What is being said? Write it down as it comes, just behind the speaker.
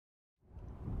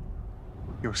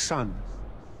Your son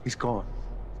is gone.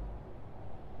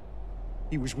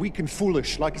 He was weak and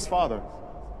foolish, like his father.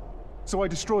 So I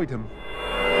destroyed him.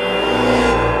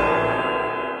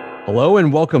 Hello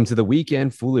and welcome to the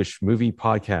Weekend Foolish Movie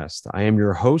Podcast. I am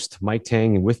your host, Mike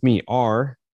Tang, and with me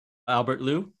are Albert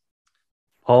Liu,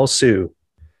 Paul Sue.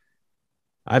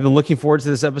 I've been looking forward to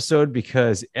this episode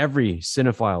because every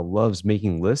cinephile loves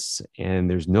making lists, and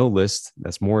there's no list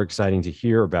that's more exciting to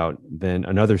hear about than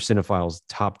another cinephile's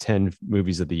top 10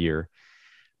 movies of the year.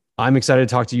 I'm excited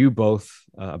to talk to you both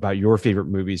about your favorite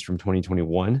movies from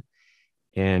 2021.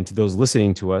 And to those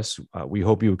listening to us, we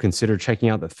hope you would consider checking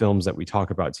out the films that we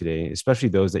talk about today, especially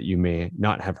those that you may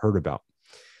not have heard about.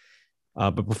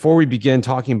 But before we begin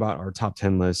talking about our top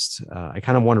 10 list, I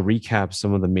kind of want to recap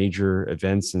some of the major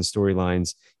events and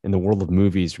storylines in the world of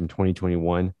movies from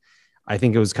 2021. I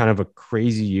think it was kind of a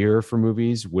crazy year for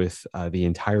movies with the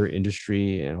entire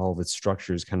industry and all of its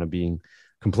structures kind of being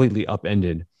completely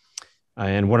upended.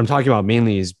 And what I'm talking about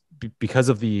mainly is because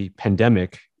of the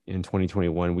pandemic in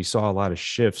 2021, we saw a lot of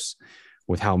shifts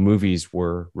with how movies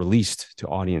were released to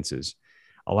audiences.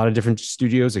 A lot of different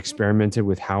studios experimented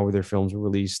with how their films were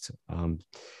released.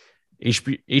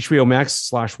 HBO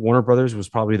Max / Warner Brothers was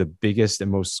probably the biggest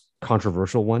and most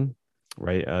controversial one,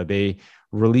 right? They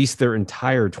released their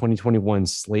entire 2021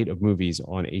 slate of movies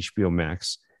on HBO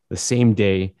Max the same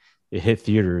day it hit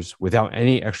theaters without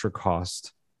any extra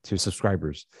cost to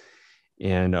subscribers.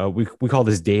 And we call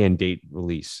this day and date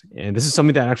release. And this is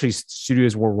something that actually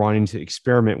studios were wanting to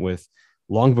experiment with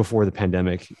long before the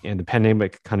pandemic. And the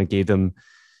pandemic kind of gave them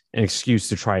an excuse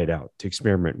to try it out, to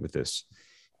experiment with this.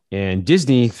 And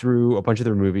Disney threw a bunch of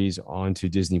their movies onto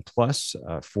Disney Plus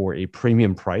for a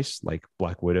premium price, like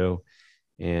Black Widow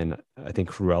and I think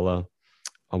Cruella,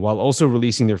 while also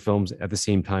releasing their films at the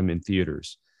same time in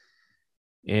theaters.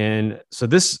 And so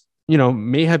this,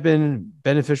 may have been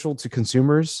beneficial to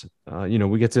consumers.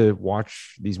 We get to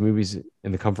watch these movies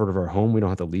in the comfort of our home. We don't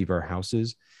have to leave our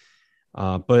houses.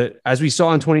 But as we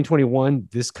saw in 2021,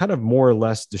 this kind of more or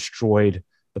less destroyed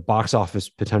the box office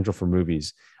potential for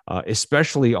movies,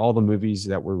 especially all the movies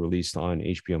that were released on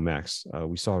HBO Max.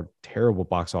 We saw terrible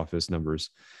box office numbers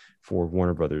for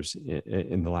Warner Brothers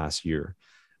in the last year.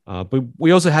 But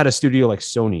we also had a studio like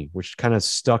Sony, which kind of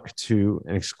stuck to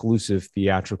an exclusive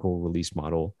theatrical release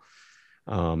model.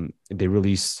 They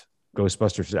released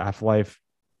Ghostbusters Afterlife.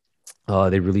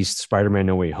 They released Spider-Man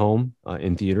No Way Home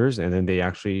in theaters, and then they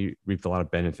actually reaped a lot of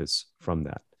benefits from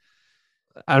that.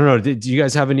 I don't know. Do you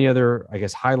guys have any other,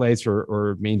 highlights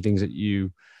or main things that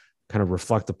you kind of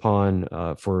reflect upon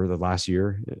for the last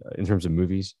year in terms of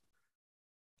movies?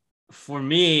 For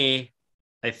me,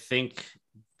 I think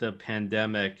the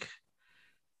pandemic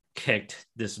kicked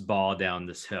this ball down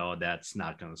this hill that's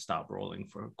not going to stop rolling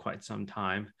for quite some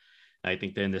time. I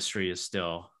think the industry is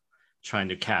still trying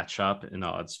to catch up in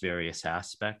all its various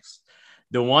aspects.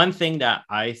 The one thing that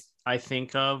I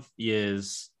think of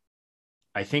is,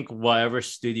 I think whatever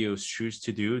studios choose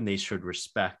to do, they should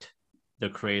respect the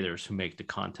creators who make the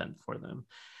content for them.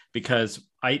 Because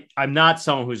I'm not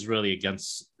someone who's really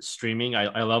against streaming.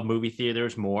 I love movie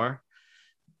theaters more,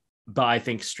 but I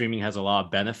think streaming has a lot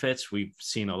of benefits. We've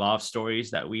seen a lot of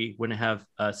stories that we wouldn't have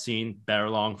seen, better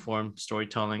long form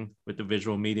storytelling with the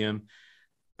visual medium,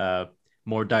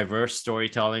 more diverse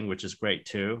storytelling, which is great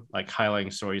too. Like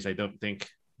highlighting stories I don't think,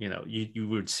 you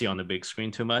would see on the big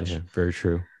screen too much. Yeah, very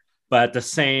true. But at the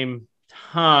same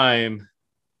time,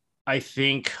 I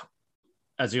think,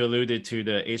 as you alluded to,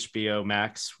 the HBO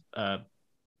Max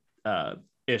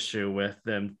issue with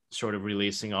them sort of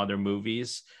releasing other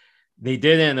movies, they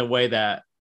did it in a way that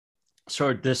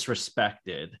sort of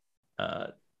disrespected,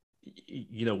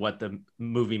 what the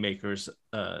movie makers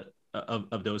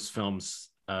of those films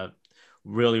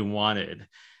really wanted.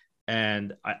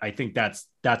 And I think that's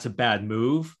a bad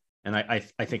move. And I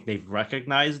think they've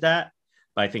recognized that.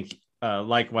 But I think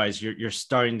likewise, you're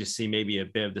starting to see maybe a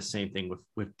bit of the same thing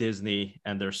with Disney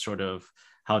and their sort of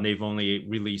how they've only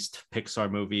released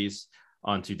Pixar movies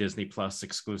onto Disney Plus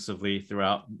exclusively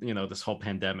throughout, this whole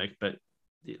pandemic. But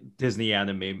Disney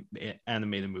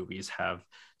animated movies have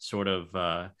sort of,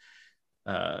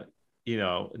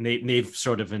 they've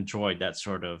sort of enjoyed that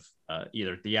sort of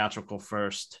either theatrical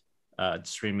first,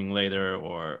 streaming later,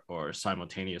 or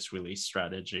simultaneous release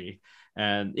strategy.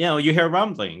 And you hear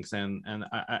rumblings, and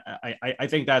I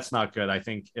think that's not good. I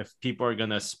think if people are going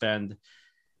to spend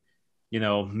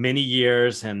many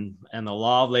years and a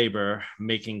lot of labor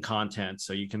making content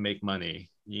so you can make money,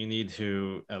 you need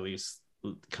to at least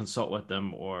consult with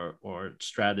them or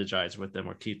strategize with them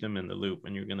or keep them in the loop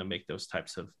when you're going to make those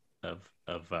types of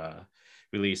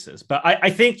releases. But I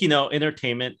think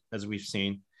entertainment, as we've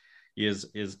seen,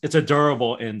 it's a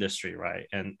durable industry, right?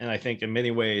 And I think in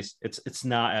many ways it's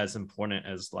not as important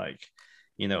as like,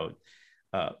 you know,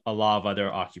 a lot of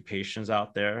other occupations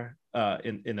out there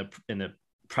in a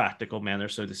practical manner,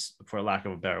 so this, for lack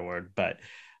of a better word. But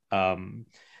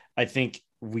I think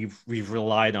we've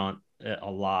relied on it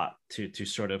a lot to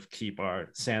sort of keep our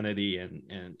sanity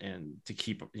and to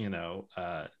keep, you know,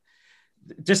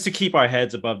 just to keep our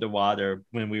heads above the water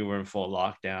when we were in full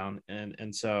lockdown.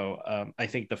 And so I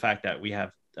think the fact that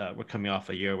we're coming off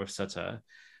a year with such a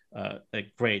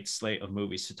great slate of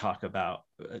movies to talk about,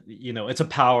 you know, it's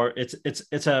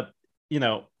a, you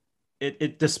know,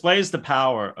 it displays the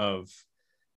power of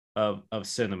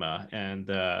cinema. And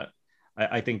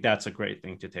I think that's a great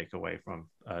thing to take away from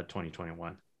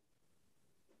 2021.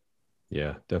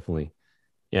 Yeah, definitely.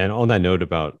 Yeah, and on that note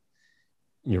about,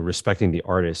 you know, respecting the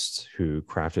artists who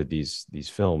crafted these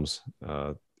films,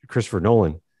 Christopher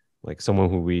Nolan, like someone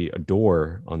who we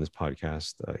adore on this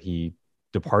podcast, he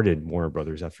departed Warner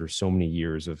Brothers after so many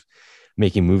years of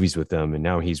making movies with them, and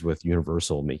now he's with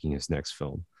Universal making his next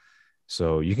film.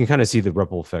 So you can kind of see the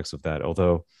ripple effects of that.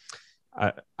 Although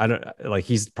I don't, like,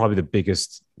 he's probably the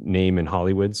biggest name in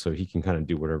Hollywood, so he can kind of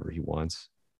do whatever he wants.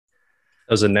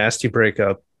 It was a nasty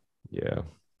breakup. Yeah.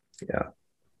 Yeah.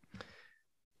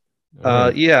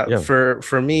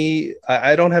 For me,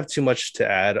 I don't have too much to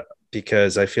add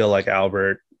because I feel like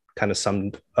Albert kind of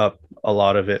summed up a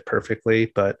lot of it perfectly.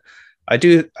 But I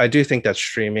do think that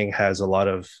streaming has a lot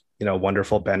of, you know,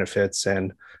 wonderful benefits,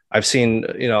 and I've seen,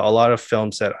 you know, a lot of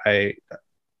films that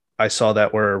I saw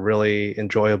that were really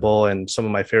enjoyable, and some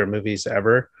of my favorite movies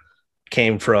ever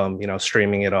came from, you know,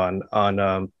 streaming it on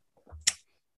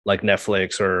like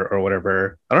Netflix or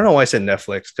whatever. I don't know why I said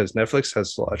Netflix, because Netflix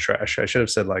has a lot of trash. I should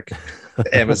have said like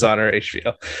Amazon or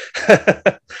HBO.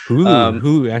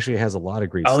 Hulu actually has a lot of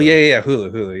great stuff. Yeah.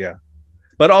 Hulu, yeah.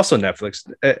 But also Netflix.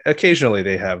 Occasionally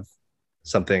they have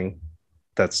something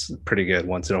that's pretty good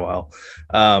once in a while.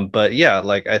 But yeah,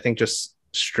 like I think just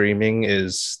streaming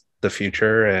is the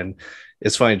future. And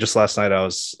it's funny, just last night I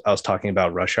was talking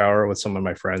about Rush Hour with some of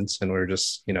my friends, and we were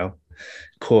just, you know,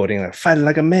 quoting like "fight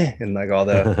like a man" and like all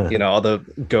the you know, all the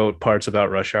goat parts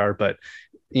about Rush Hour. But,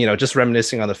 you know, just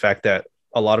reminiscing on the fact that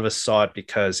a lot of us saw it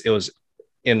because it was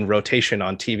in rotation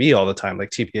on TV all the time, like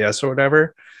TBS or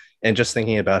whatever, and just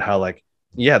thinking about how, like,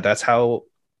 yeah, that's how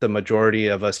the majority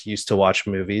of us used to watch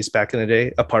movies back in the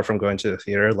day, apart from going to the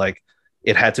theater. Like,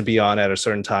 it had to be on at a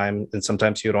certain time, and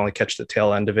sometimes you would only catch the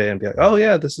tail end of it and be like, oh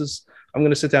yeah, I'm going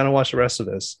to sit down and watch the rest of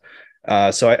this.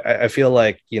 So I feel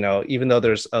like, you know, even though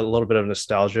there's a little bit of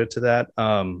nostalgia to that,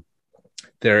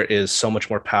 there is so much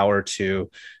more power to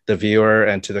the viewer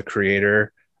and to the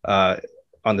creator on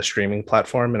the streaming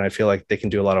platform. And I feel like they can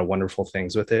do a lot of wonderful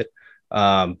things with it.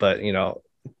 But, you know,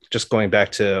 just going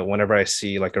back to whenever I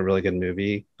see like a really good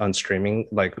movie on streaming,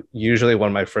 like usually one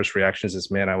of my first reactions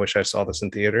is, man, I wish I saw this in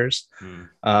theaters.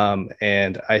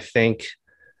 And I think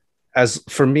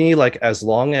for me, like, as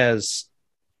long as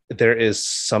there is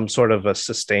some sort of a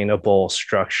sustainable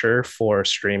structure for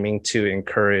streaming to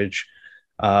encourage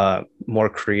more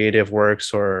creative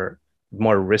works or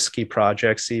more risky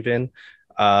projects, even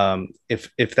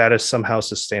if that is somehow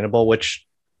sustainable, which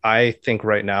I think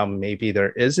right now maybe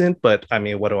there isn't, but I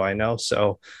mean, what do I know?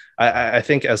 So I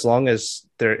think as long as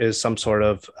there is some sort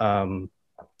of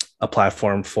a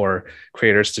platform for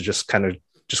creators to just kind of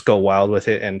just go wild with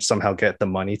it and somehow get the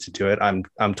money to do it,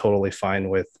 I'm totally fine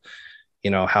with, you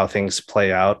know, how things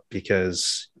play out.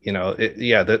 Because, you know,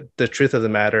 the truth of the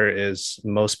matter is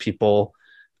most people,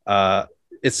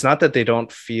 it's not that they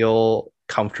don't feel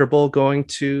comfortable going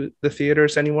to the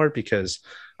theaters anymore, because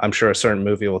I'm sure a certain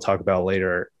movie we'll talk about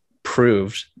later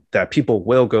proved that people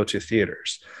will go to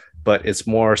theaters, but it's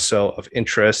more so of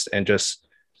interest and just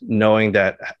knowing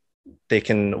that they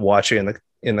can watch it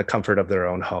in the comfort of their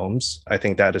own homes. I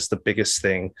think that is the biggest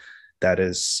thing that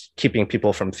is keeping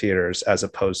people from theaters, as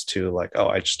opposed to like, oh,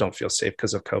 I just don't feel safe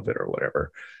because of COVID or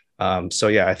whatever. So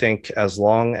yeah, I think as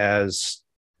long as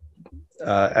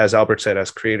Albert said,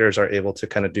 as creators are able to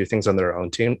kind of do things on their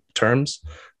own terms,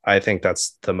 I think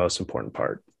that's the most important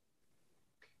part.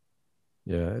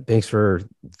 Yeah, thanks for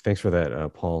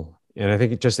that, Paul. And I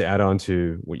think just to add on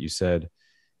to what you said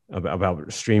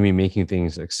about streaming making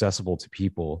things accessible to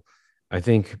people, I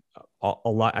think a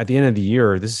lot at the end of the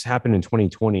year, this happened in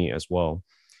 2020 as well,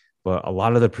 but a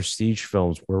lot of the prestige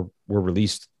films were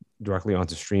released directly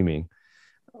onto streaming,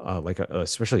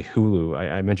 especially Hulu.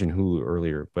 I mentioned Hulu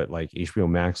earlier, but like HBO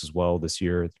Max as well this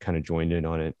year kind of joined in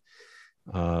on it.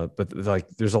 But like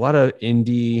there's a lot of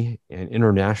indie and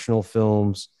international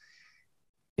films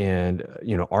and,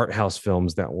 you know, art house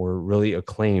films that were really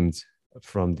acclaimed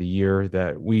from the year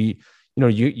that we, you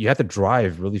you have to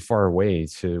drive really far away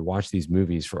to watch these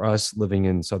movies. For us living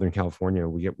in Southern California,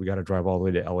 we got to drive all the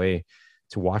way to LA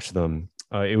to watch them.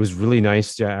 It was really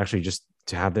nice to actually just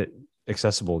to have it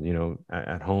accessible,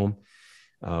 at home.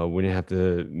 We didn't have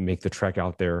to make the trek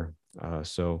out there. And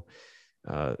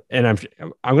I'm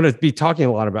going to be talking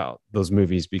a lot about those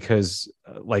movies because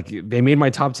like they made my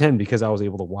top 10 because I was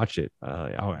able to watch it.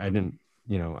 I didn't,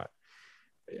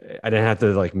 I didn't have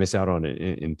to like miss out on it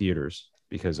in theaters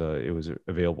because it was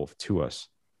available to us.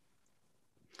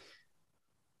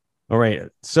 All right,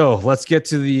 so let's get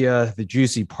to the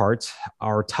juicy part.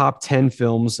 Our top 10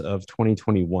 films of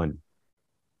 2021.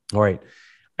 All right,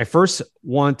 I first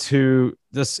want to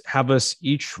just have us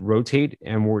each rotate,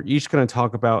 and we're each going to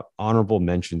talk about honorable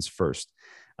mentions first.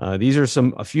 These are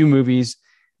a few movies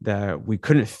that we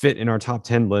couldn't fit in our top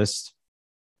 10 list,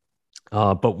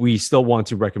 but we still want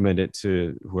to recommend it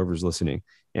to whoever's listening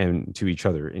and to each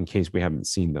other in case we haven't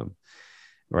seen them.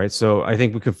 All right, so I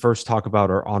think we could first talk about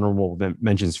our honorable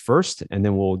mentions first, and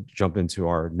then we'll jump into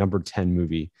our number 10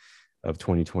 movie of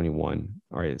 2021.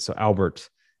 All right, so Albert,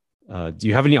 do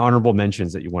you have any honorable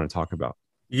mentions that you want to talk about?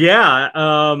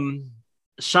 Yeah,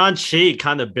 Shang-Chi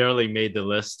kind of barely made the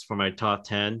list for my top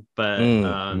 10, but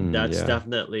that's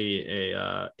definitely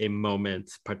a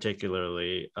moment,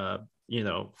 particularly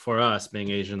for us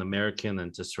being Asian American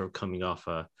and just sort of coming off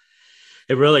a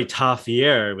really tough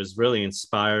year. It was really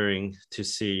inspiring to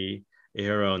see a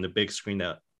hero on the big screen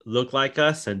that looked like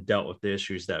us and dealt with the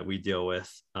issues that we deal with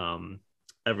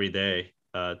every day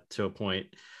to a point.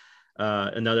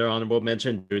 Another honorable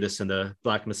mention, Judas and the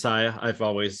Black Messiah. I've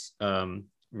always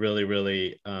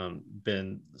really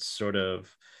been sort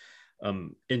of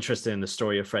interested in the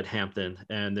story of Fred Hampton,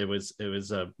 and it was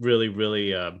a really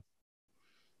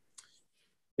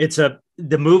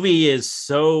the movie is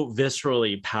so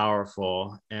viscerally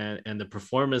powerful, and the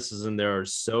performances in there are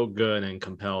so good and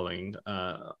compelling.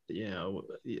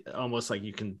 Almost like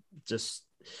you can just,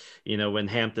 when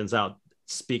Hampton's out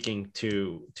speaking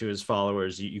to his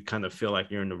followers, you kind of feel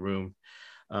like you're in the room.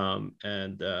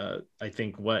 I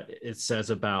think what it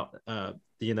says about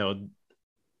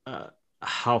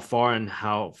how far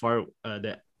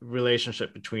the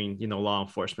relationship between law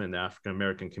enforcement and the African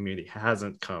American community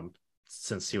hasn't come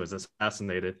since he was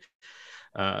assassinated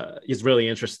is really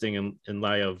interesting in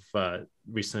light of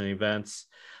recent events.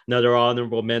 Another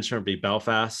honorable mention would be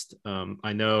Belfast.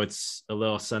 I know it's a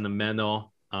little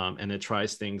sentimental and it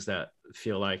tries things that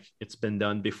feel like it's been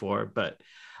done before, but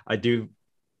I do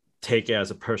take it as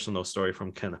a personal story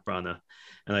from Kenneth Branagh,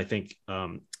 and I think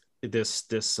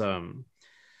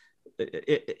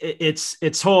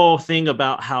its whole thing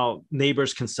about how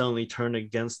neighbors can suddenly turn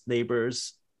against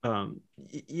neighbors, and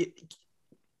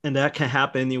that can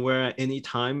happen anywhere at any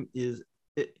time,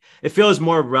 it feels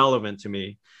more relevant to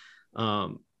me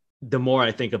the more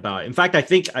I think about it. In fact, I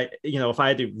think if I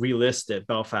had to relist it,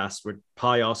 Belfast would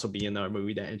probably also be another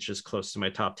movie that inches close to my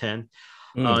top 10.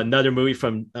 Another movie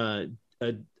from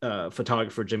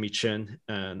photographer Jimmy Chin,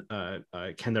 and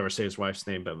I can never say his wife's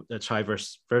name, but Chai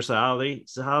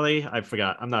Versali, I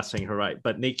forgot, I'm not saying her right,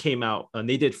 but they came out and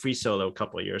they did Free Solo a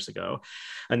couple of years ago,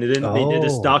 and they did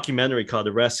this documentary called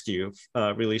The Rescue,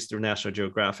 released through National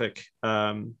Geographic,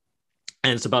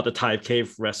 and it's about the Thai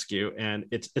cave rescue, and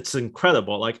it's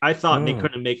incredible. Like, I thought they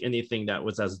couldn't make anything that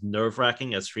was as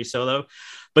nerve-wracking as Free Solo,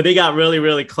 but they got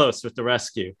really close with The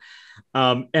Rescue.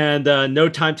 And No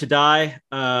Time to Die.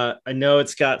 I know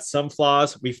it's got some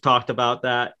flaws. We've talked about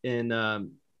that in our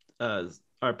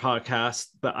podcast,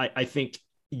 but I think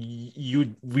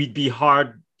we'd be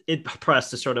hard pressed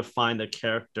to sort of find a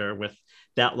character with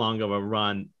that long of a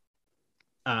run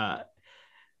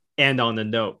and on the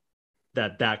note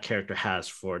that character has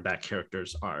for that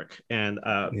character's arc, and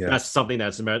that's something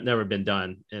that's never been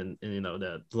done in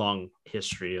the long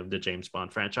history of the James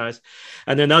Bond franchise.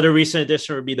 And another recent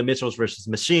addition would be the Mitchells versus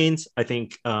Machines. I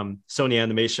think Sony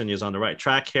Animation is on the right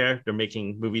track here. They're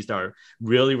making movies that are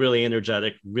really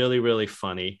energetic, really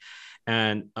funny,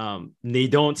 and they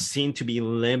don't seem to be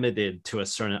limited to a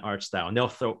certain art style, and they'll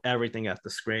throw everything at the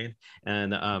screen,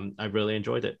 and I really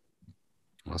enjoyed it.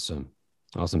 Awesome,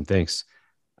 thanks.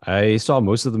 I saw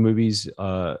most of the movies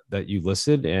that you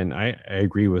listed, and I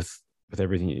agree with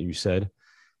everything that you said.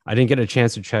 I didn't get a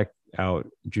chance to check out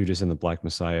Judas and the Black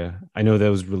Messiah. I know that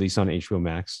was released on HBO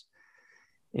Max,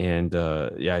 and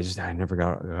I never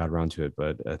got around to it.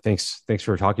 But thanks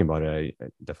for talking about it. I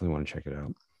definitely want to check it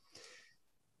out.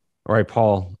 All right,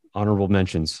 Paul, honorable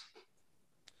mentions.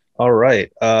 All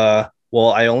right. Well,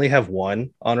 I only have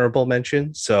one honorable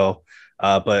mention, so.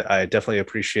 But I definitely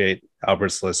appreciate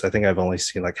Albert's list. I think I've only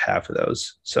seen like half of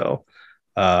those. So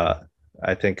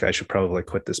I think I should probably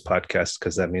quit this podcast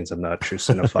because that means I'm not a true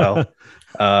cinephile.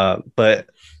 But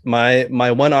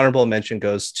my one honorable mention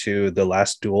goes to The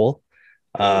Last Duel.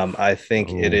 I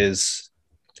think it is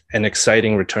an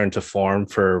exciting return to form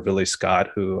for Ridley Scott,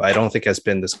 who I don't think has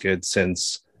been this good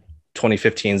since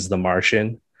 2015's The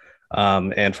Martian.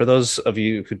 And for those of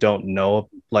you who don't know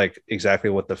like exactly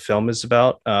what the film is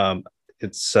about,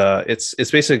 it's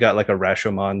basically got like a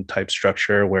Rashomon type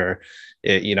structure where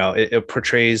it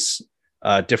portrays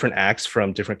different acts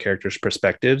from different characters'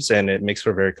 perspectives, and it makes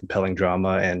for very compelling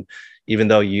drama. And even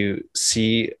though you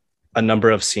see a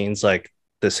number of scenes like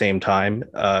the same time,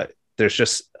 there's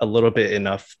just a little bit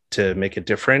enough to make it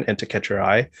different and to catch your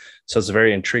eye. So it's a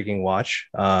very intriguing watch.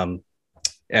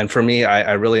 And for me,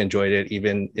 I really enjoyed it,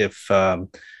 even if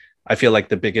I feel like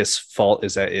the biggest fault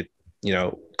is that it,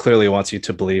 clearly wants you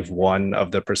to believe one of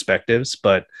the perspectives.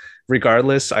 But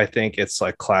regardless, I think it's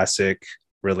like classic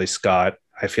Ridley Scott.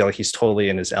 I feel like he's totally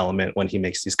in his element when he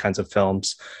makes these kinds of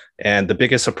films. And the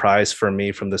biggest surprise for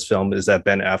me from this film is that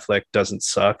Ben Affleck doesn't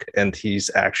suck, and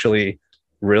he's actually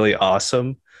really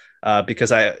awesome. Because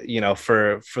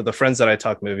for the friends that I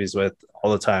talk movies with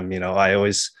all the time, I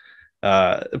always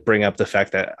bring up the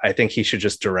fact that I think he should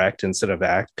just direct instead of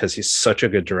act, because he's such a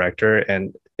good director,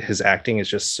 and his acting is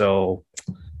just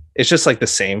it's just like the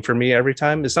same for me every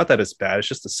time. It's not that it's bad, it's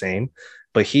just the same.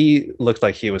 But he looked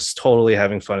like he was totally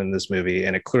having fun in this movie,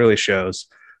 and it clearly shows.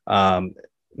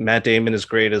 Matt Damon is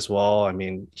great as well. I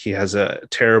mean, he has a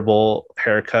terrible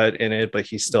haircut in it, but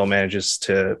he still manages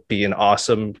to be an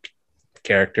awesome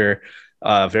character,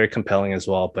 very compelling as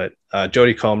well. But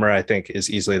Jodie Comer, I think, is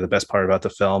easily the best part about the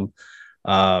film.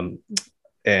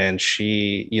 And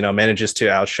she, manages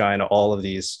to outshine all of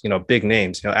these, big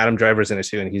names. Adam Driver's in it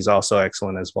too, and he's also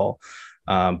excellent as well.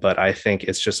 But I think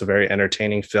it's just a very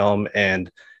entertaining film,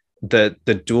 and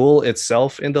the duel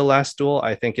itself in The Last Duel,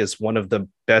 I think, is one of the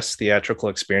best theatrical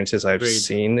experiences I've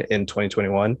seen in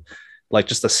 2021. Like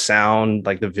just the sound,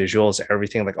 like the visuals,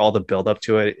 everything, like all the build up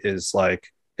to it is like,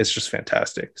 it's just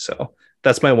fantastic. So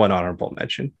that's my one honorable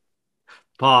mention.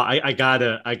 Paul, I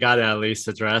gotta at least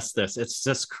address this. It's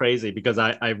just crazy because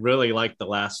I really like The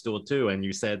Last Duel too, and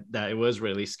you said that it was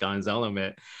really Scott's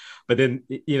element. But then,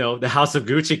 the House of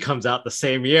Gucci comes out the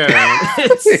same year.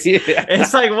 And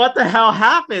it's like, what the hell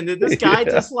happened? Did this guy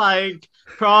just like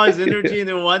pour all his energy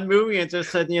into one movie and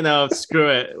just said, screw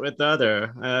it with the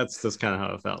other? That's just kind of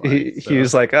how it felt. Like, he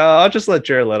was like, oh, I'll just let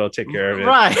Jared Leto take care of it.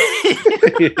 Right.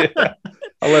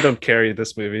 I'll let him carry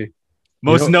this movie.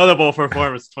 Most notable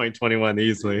performance 2021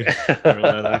 easily.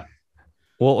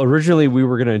 Well, originally we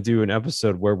were going to do an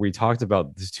episode where we talked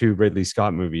about the two Ridley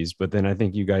Scott movies, but then I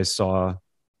think you guys saw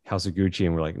House of Gucci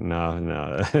and we're like,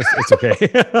 no, it's okay.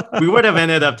 We would have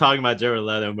ended up talking about Jared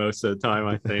Leto most of the time,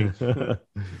 I think.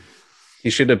 He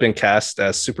should have been cast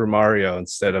as Super Mario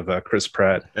instead of Chris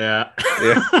Pratt. Yeah.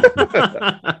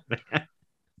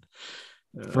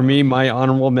 For me, my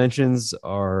honorable mentions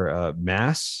are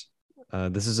Mass.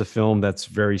 This is a film that's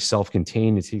very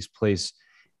self-contained. It takes place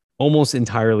almost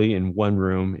entirely in one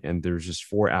room, and there's just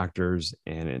four actors,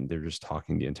 and they're just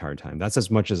talking the entire time. That's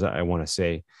as much as I want to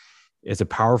say. It's a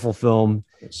powerful film.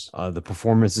 The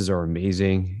performances are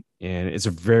amazing, and it's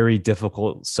a very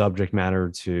difficult subject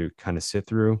matter to kind of sit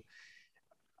through.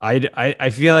 I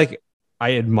feel like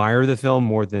I admire the film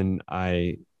more than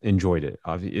I enjoyed it.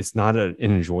 It's not an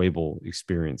enjoyable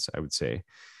experience, I would say.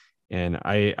 And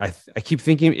I keep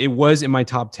thinking it was in my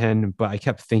top 10, but I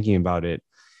kept thinking about it,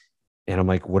 and I'm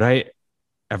like, would I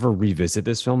ever revisit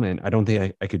this film? And I don't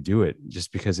think I could do it,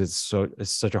 just because it's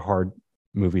such a hard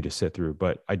movie to sit through.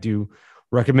 But I do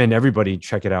recommend everybody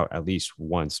check it out at least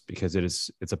once, because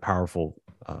it's a powerful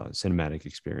cinematic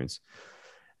experience.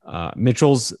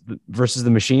 Mitchell's versus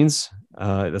the Machines.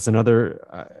 That's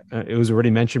another. It was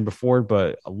already mentioned before,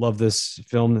 but I love this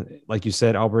film. Like you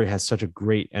said, Albert, has such a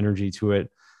great energy to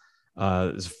it.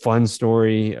 It's a fun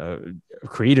story, a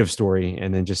creative story,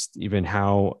 and then just even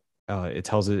how it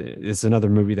tells it. It's another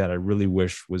movie that I really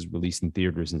wish was released in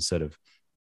theaters instead of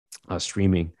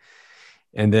streaming.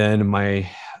 And then my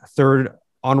third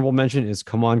honorable mention is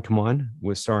Come On, Come On,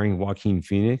 with starring Joaquin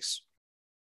Phoenix.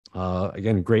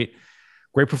 Again, great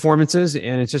performances,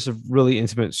 and it's just a really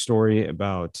intimate story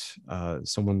about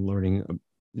someone learning,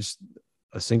 just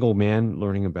a single man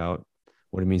learning about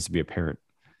what it means to be a parent.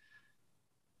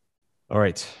 All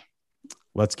right,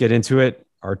 let's get into it.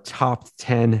 Our top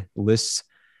 10 lists,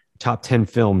 top 10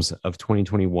 films of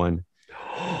 2021.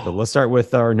 So let's start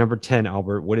with our number 10,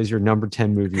 Albert. What is your number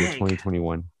 10 movie of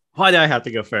 2021? Why do I have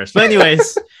to go first? But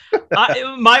anyways,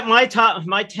 my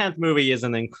 10th movie is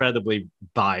an incredibly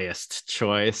biased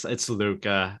choice. It's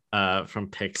Luca from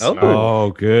Pixar.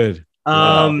 Oh, good.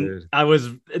 Dude. I was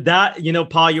that,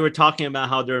 Paul, you were talking about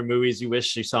how there are movies you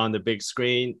wish you saw on the big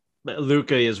screen. But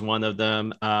Luca is one of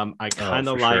them. I kind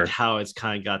of for like sure. how it's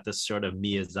kind of got this sort of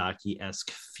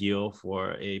Miyazaki-esque feel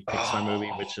for a Pixar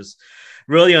movie, which is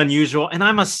really unusual. And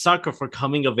I'm a sucker for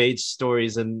coming of age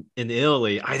stories in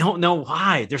Italy. I don't know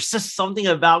why. There's just something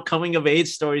about coming of age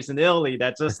stories in Italy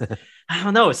that just, I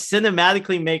don't know,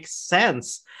 cinematically makes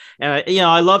sense. And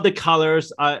I love the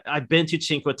colors. I've been to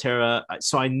Cinque Terre,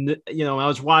 so when I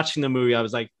was watching the movie, I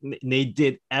was like, they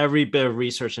did every bit of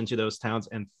research into those towns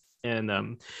and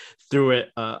threw it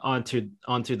onto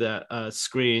the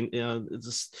screen.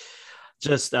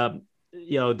 Just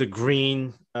the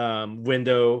green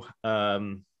window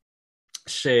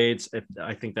shades,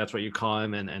 I think that's what you call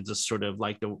them, and just sort of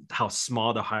like how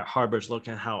small the harbors look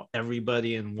and how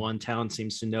everybody in one town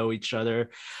seems to know each other.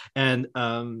 And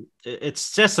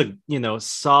it's just a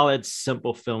solid,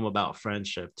 simple film about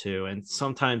friendship too, and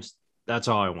sometimes that's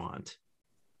all I want.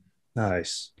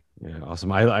 Nice. Yeah,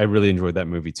 awesome. I really enjoyed that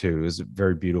movie too. It was a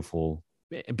very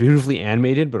beautifully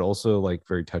animated, but also like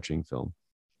very touching film.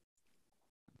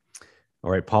 All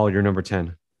right, Paul, you're number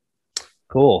 10.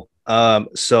 Cool.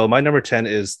 So my number 10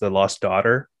 is The Lost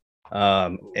Daughter.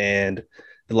 And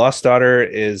The Lost Daughter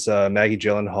is Maggie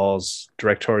Gyllenhaal's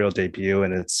directorial debut,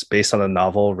 and it's based on a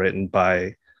novel written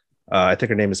by, I think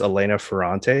her name is Elena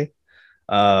Ferrante.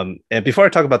 And before I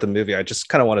talk about the movie, I just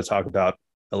kind of want to talk about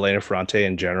Elena Ferrante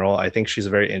in general. I think she's a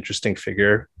very interesting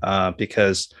figure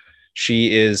because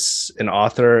she is an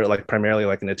author, like primarily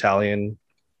like an Italian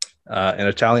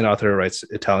author who writes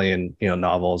Italian,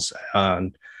 novels.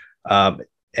 And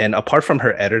apart from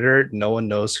her editor, no one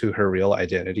knows who her real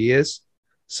identity is.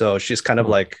 So she's kind of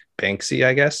like Banksy,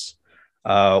 I guess,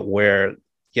 where,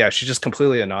 she's just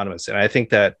completely anonymous. And I think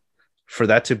that for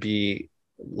that to be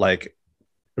like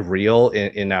real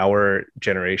in our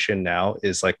generation now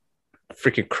is like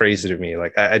freaking crazy to me.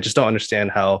 Like, I just don't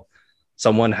understand how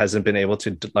someone hasn't been able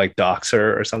to like dox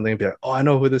her or something, be like, oh, I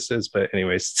know who this is. But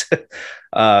anyways,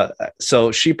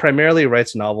 so she primarily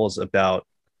writes novels about,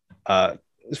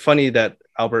 it's funny that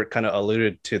Albert kind of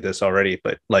alluded to this already,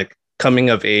 but like coming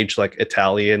of age, like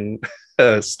Italian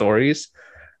stories.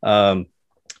 So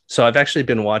I've actually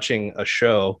been watching a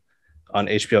show on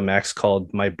HBO Max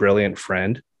called My Brilliant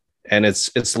Friend. And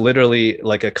it's literally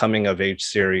like a coming of age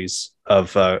series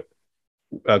of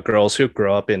girls who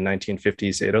grow up in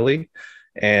 1950s Italy.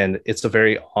 And it's a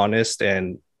very honest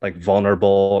and like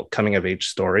vulnerable coming of age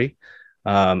story.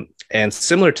 And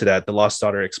similar to that, The Lost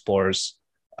Daughter explores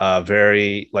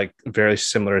very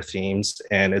similar themes.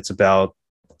 And it's about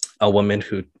a woman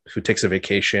who takes a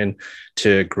vacation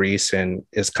to Greece and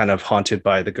is kind of haunted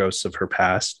by the ghosts of her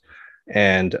past.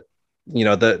 And,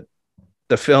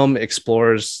 the film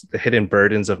explores the hidden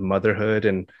burdens of motherhood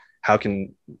and how it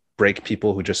can break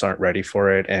people who just aren't ready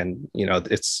for it. And,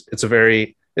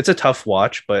 it's a tough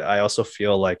watch, but I also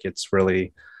feel like it's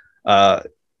really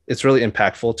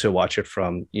impactful to watch it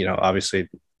from, obviously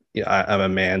I'm a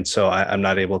man, so I'm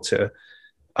not able to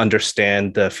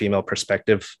understand the female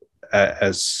perspective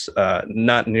as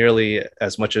not nearly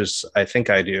as much as I think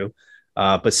I do.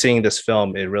 But seeing this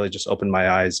film, it really just opened my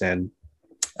eyes. And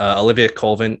Olivia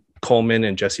Colman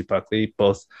and Jessie Buckley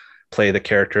both play the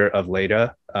character of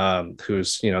Leda,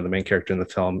 who's the main character in the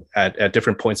film at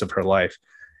different points of her life.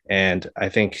 And I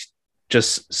think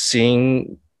just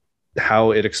seeing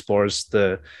how it explores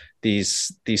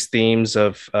these themes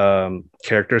of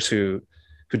characters who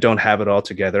don't have it all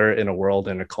together in a world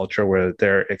and a culture where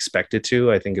they're expected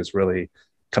to, I think is really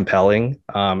compelling.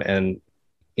 And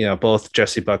both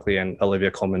Jessie Buckley and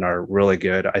Olivia Colman are really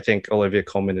good. I think Olivia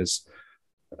Colman is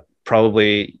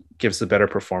probably gives the better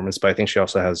performance, but I think she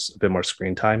also has a bit more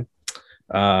screen time.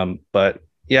 But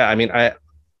yeah, I mean,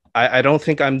 I don't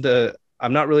think I'm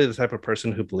not really the type of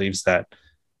person who believes that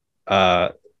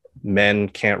men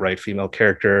can't write female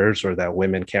characters or that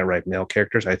women can't write male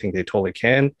characters. I think they totally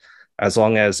can, as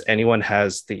long as anyone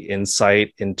has the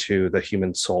insight into the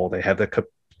human soul. They have the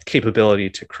capability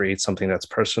to create something that's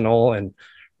personal and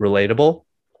relatable.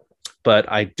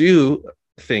 But I do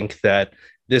think that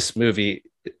this movie,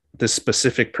 this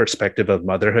specific perspective of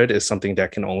motherhood, is something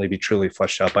that can only be truly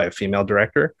fleshed out by a female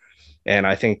director. And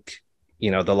I think,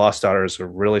 The Lost Daughter is a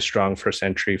really strong first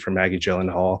entry for Maggie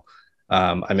Gyllenhaal.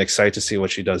 I'm excited to see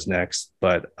what she does next.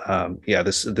 But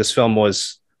this film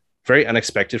was very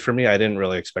unexpected for me. I didn't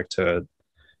really expect to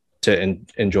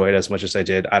enjoy it as much as I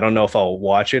did. I don't know if I'll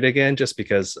watch it again just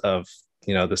because of,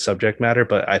 the subject matter,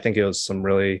 but I think it was a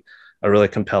really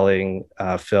compelling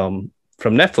film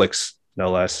from Netflix, no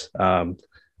less.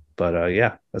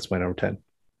 But that's my number 10.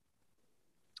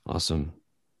 Awesome.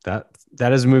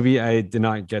 That is a movie I did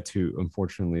not get to,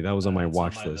 unfortunately. That was on my It's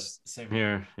watch my list. Same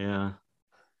here. Yeah.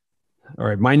 All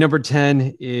right, my number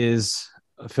 10 is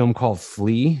a film called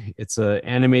Flea. It's an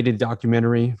animated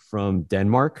documentary from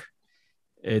Denmark.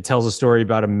 It tells a story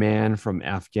about a man from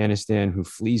Afghanistan who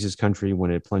flees his country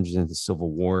when it plunges into civil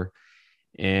war.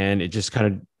 And it just kind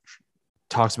of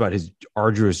talks about his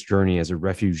arduous journey as a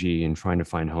refugee and trying to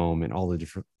find home and all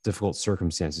the difficult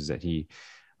circumstances that he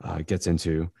gets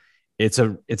into. It's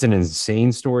an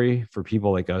insane story for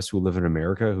people like us who live in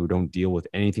America who don't deal with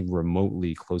anything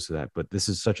remotely close to that. But this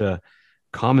is such a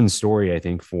common story, I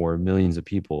think, for millions of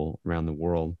people around the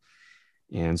world.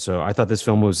 And so I thought this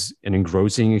film was an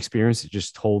engrossing experience. It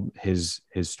just told his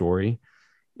story.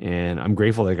 And I'm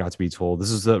grateful that it got to be told.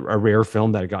 This is a rare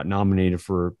film that got nominated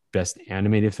for Best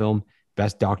Animated Film,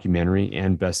 Best Documentary,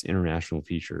 and Best International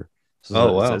Feature.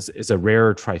 So wow. It's a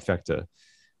rare trifecta.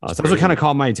 So that's what kind of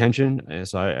caught my attention.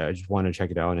 So I just wanted to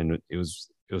check it out, and it was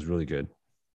really good.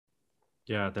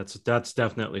 Yeah, that's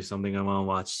definitely something I want to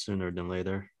watch sooner than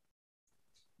later.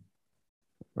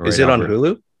 All Is right, it on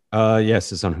Albert. Hulu?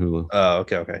 Yes, it's on Hulu. Oh,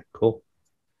 okay, cool.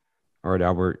 All right,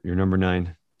 Albert, you're number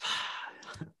 9.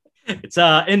 It's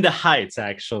In the Heights,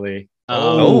 actually.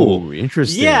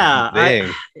 Interesting.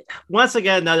 Yeah. Once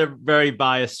again, another very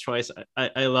biased choice.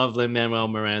 I love Lin-Manuel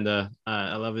Miranda.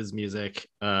 I love his music.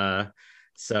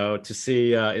 So to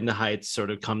see In the Heights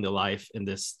sort of come to life in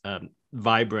this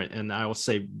vibrant and I will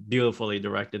say beautifully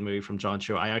directed movie from John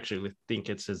Cho, I actually think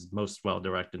it's his most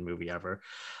well-directed movie ever.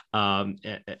 And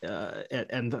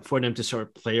for them to sort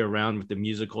of play around with the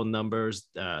musical numbers,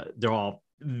 they're all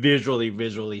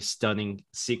visually stunning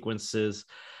sequences.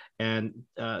 And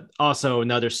also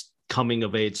another coming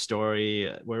of age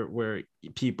story where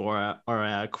people are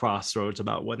at a crossroads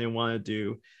about what they want to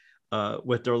do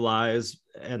with their lives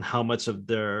and how much of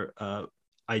their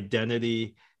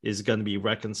identity is going to be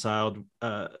reconciled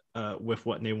with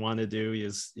what they want to do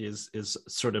is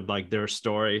sort of like their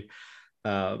story.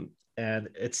 And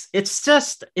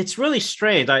it's really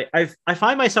strange. I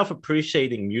find myself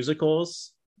appreciating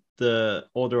musicals the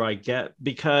older I get,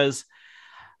 because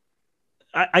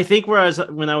I think whereas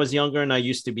when I was younger and I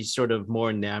used to be sort of more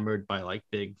enamored by like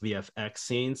big VFX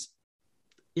scenes,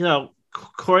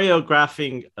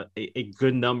 choreographing a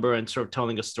good number and sort of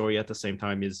telling a story at the same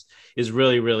time is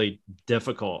really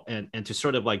difficult, and to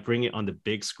sort of like bring it on the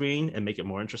big screen and make it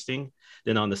more interesting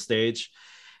than on the stage,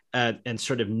 and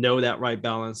sort of know that right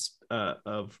balance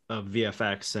of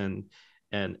VFX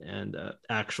and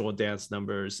actual dance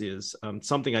numbers is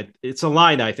something it's a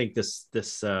line I think this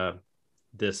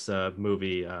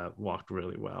movie walked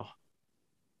really well.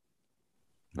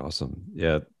 Awesome.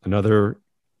 Yeah, another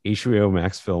HBO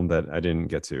Max film that I didn't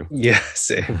get to. Yeah,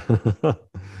 same.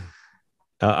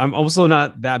 I'm also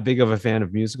not that big of a fan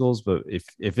of musicals, but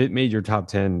if it made your top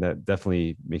 10, that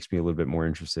definitely makes me a little bit more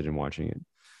interested in watching it.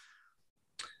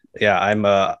 Yeah,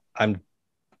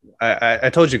 I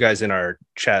told you guys in our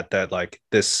chat that like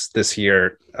this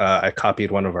year I copied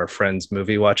one of our friends'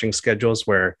 movie watching schedules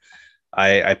where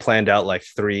I planned out like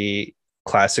 3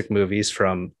 classic movies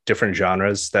from different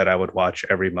genres that I would watch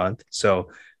every month.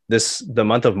 So the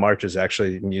month of March is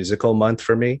actually musical month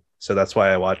for me. So that's why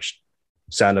I watched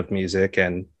Sound of Music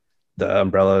and The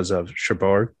Umbrellas of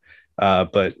Cherbourg.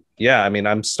 But yeah, I mean,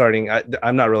 I'm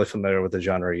not really familiar with the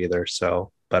genre either.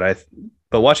 So, but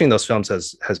watching those films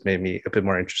has made me a bit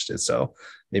more interested. So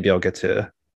maybe I'll get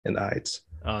to In the Heights.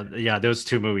 Yeah, those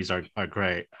 2 movies are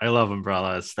great. I love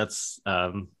Umbrellas. That's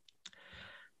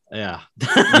yeah.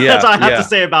 That's all I have to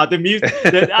say about the music.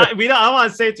 I don't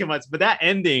want to say too much, but that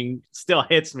ending still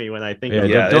hits me when I think of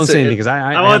it. Don't say anything because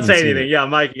I won't say anything. Yeah,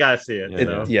 Mike, you gotta see it.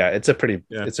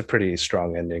 It's a pretty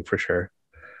strong ending for sure.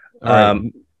 All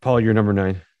right, Paul, you're number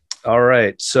 9. All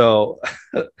right, so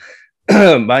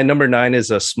my number 9 is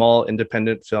a small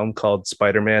independent film called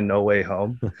Spider-Man: No Way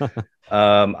Home.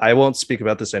 I won't speak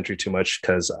about this entry too much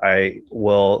because I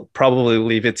will probably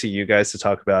leave it to you guys to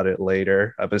talk about it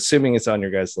later. I'm assuming it's on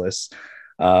your guys' list.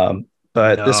 But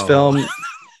no.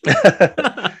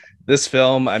 This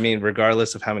film, I mean,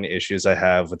 regardless of how many issues I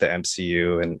have with the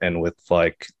MCU and with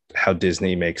like how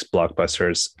Disney makes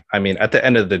blockbusters, I mean, at the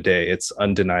end of the day, it's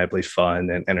undeniably fun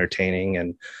and entertaining.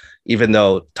 And even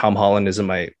though Tom Holland isn't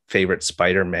my favorite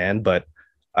Spider-Man, but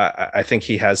I think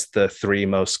he has the 3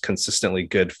 most consistently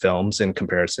good films in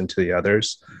comparison to the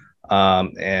others.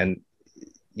 And,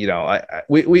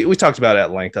 we talked about it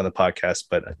at length on the podcast,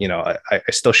 but, I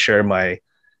still share my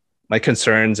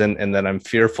concerns and then I'm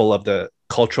fearful of the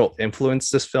cultural influence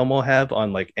this film will have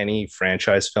on like any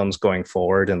franchise films going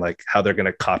forward and like how they're going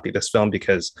to copy this film,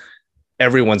 because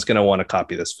everyone's going to want to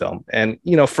copy this film, and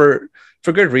for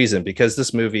good reason, because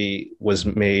this movie was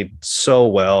made so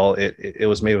well. It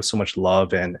was made with so much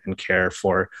love and care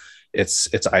for its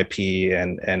IP,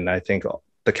 and I think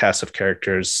the cast of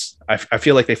characters, I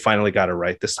feel like they finally got it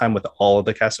right this time with all of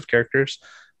the cast of characters.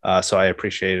 So I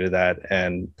appreciated that.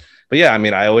 But yeah, I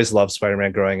mean, I always loved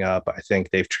Spider-Man growing up. I think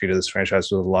they've treated this franchise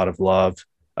with a lot of love,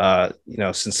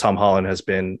 since Tom Holland has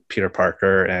been Peter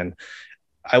Parker. And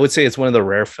I would say it's one of the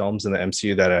rare films in the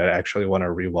MCU that I actually want to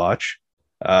rewatch,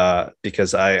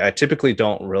 because I typically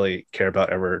don't really care about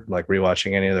ever like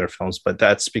rewatching any of their films, but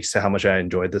that speaks to how much I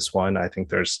enjoyed this one. I think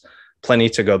there's plenty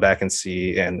to go back and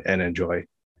see and enjoy.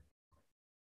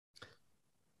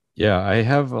 Yeah, I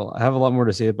have a lot more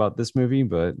to say about this movie,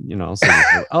 but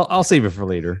I'll save it for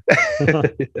later.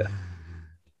 Yeah.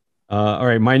 All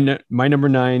right, my number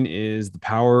 9 is The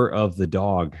Power of the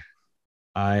Dog.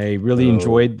 I really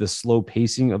enjoyed the slow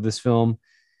pacing of this film.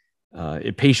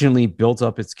 It patiently built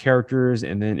up its characters,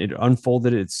 and then it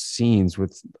unfolded its scenes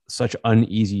with such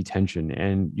uneasy tension.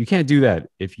 And you can't do that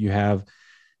if you have,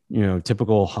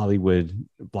 typical Hollywood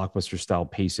blockbuster style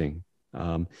pacing.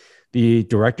 The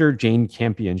director, Jane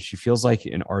Campion, she feels like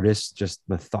an artist just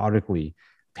methodically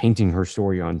painting her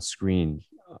story on screen.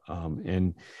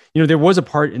 And there was a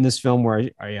part in this film where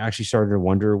I actually started to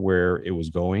wonder where it was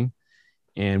going.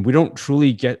 And we don't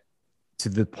truly get to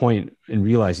the point in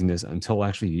realizing this until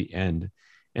actually the end.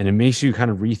 And it makes you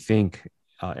kind of rethink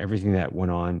everything that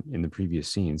went on in the previous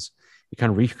scenes. It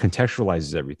kind of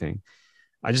recontextualizes everything.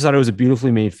 I just thought it was a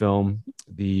beautifully made film.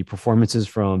 The performances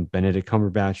from Benedict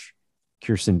Cumberbatch,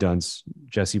 Kirsten Dunst,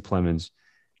 Jesse Plemons,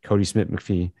 Cody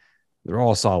Smith-McPhee, they're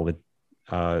all solid.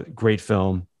 Great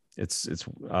film. It's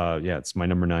my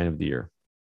number 9 of the year.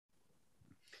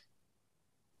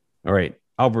 All right,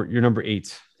 Albert, you're number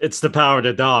 8. It's The Power of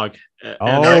the Dog.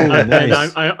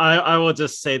 Nice. I will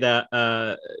just say that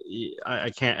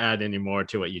I can't add any more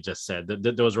to what you just said.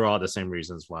 Those were all the same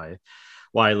reasons why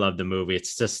I love the movie.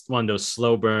 It's just one of those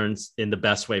slow burns in the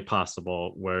best way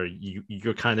possible, where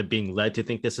you're kind of being led to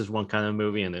think this is one kind of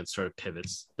movie, and it sort of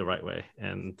pivots the right way.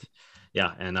 And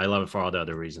yeah, and I love it for all the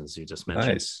other reasons you just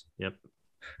mentioned. Nice. Yep.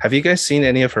 Have you guys seen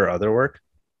any of her other work?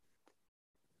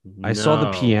 I saw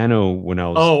The Piano when I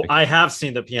was. Oh, I have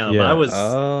seen The Piano. Yeah. But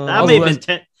that may have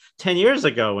been 10 years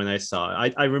ago when I saw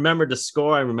it. I remember the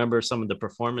score. I remember some of the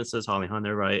performances, Holly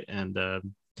Hunter, right? And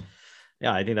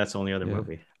yeah, I think that's the only other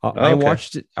movie. I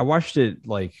watched it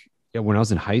like when I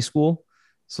was in high school.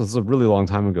 So it's a really long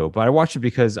time ago. But I watched it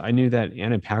because I knew that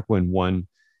Anna Paquin won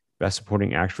Best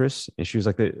Supporting Actress, and she was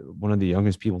like one of the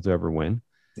youngest people to ever win.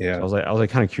 Yeah. So I was like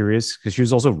kind of curious because she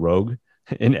was also Rogue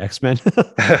in X-Men.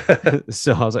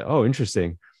 So I was like, oh,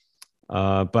 interesting.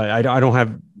 But I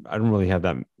don't really have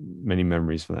that many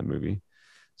memories from that movie.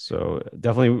 So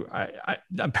definitely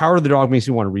Power of the Dog makes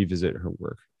me want to revisit her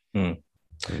work.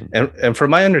 And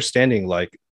from my understanding,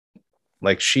 like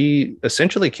she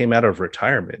essentially came out of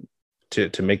retirement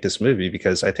to make this movie,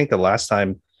 because I think the last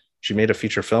time she made a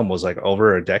feature film was like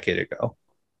over a decade ago.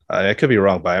 I could be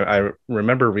wrong, but I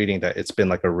remember reading that it's been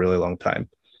like a really long time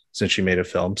since she made a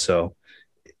film. So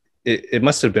it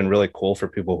must have been really cool for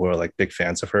people who are like big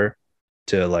fans of her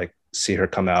to like see her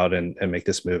come out and make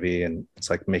this movie, and it's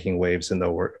like making waves in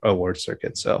the award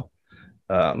circuit. So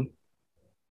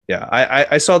yeah,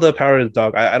 I saw The Power of the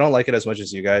Dog. I don't like it as much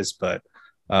as you guys, but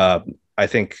I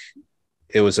think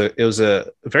it was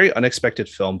a very unexpected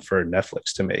film for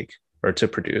Netflix to make or to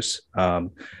produce.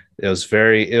 It was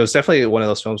definitely one of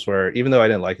those films where, even though I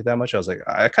didn't like it that much, I was like,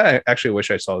 I kind of actually wish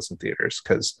I saw this in theaters,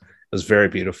 because it was very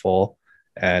beautiful.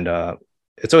 And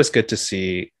it's always good to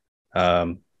see.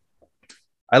 I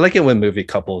like it when movie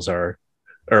couples or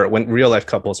when real life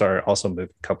couples are also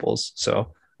movie couples.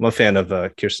 So I'm a fan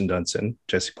of Kirsten Dunst and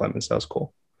Jesse Plemons. That was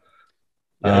cool.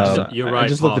 Yeah, you're right. I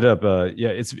just looked it up.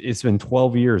 It's been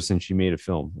 12 years since she made a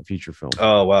feature film.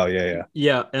 Oh wow,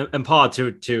 yeah. And Paul,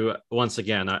 to once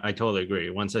again, I totally agree.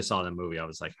 Once I saw the movie, I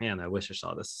was like, man, I wish I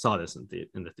saw this in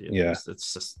the theaters. Yeah.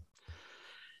 It's just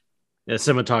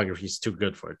cinematography is too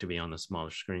good for it to be on a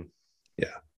smaller screen.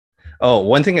 Yeah. Oh,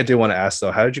 one thing I do want to ask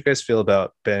though, how did you guys feel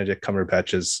about Benedict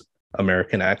Cumberbatch's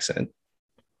American accent?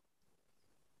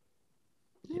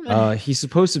 He's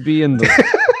supposed to be in the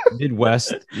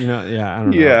Midwest, I don't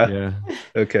know. Yeah.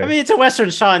 Okay. I mean, it's a Western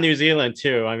shot in New Zealand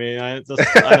too. I mean, I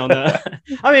don't know.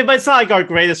 I mean, but it's not like our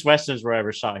greatest Westerns were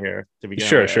ever shot here to begin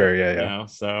with. Sure. Yeah.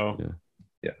 So.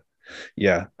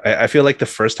 Yeah. I feel like the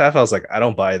first half, I was like, I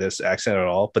don't buy this accent at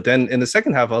all. But then in the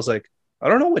second half, I was like, I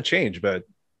don't know what changed, but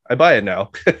I buy it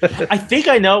now. I think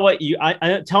I know what you.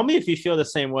 I tell me if you feel the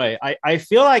same way. I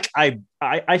feel like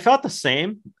I felt the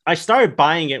same. I started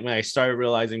buying it when I started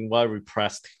realizing what a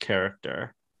repressed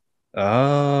character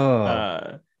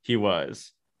Oh, he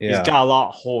was. yeah. He's got a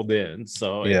lot hold in,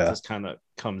 so it Yeah. just kind of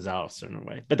comes out a certain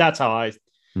way. But that's how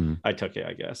Hmm. I took it,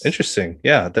 I guess. Interesting.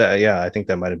 Yeah, I think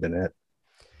that might have been it.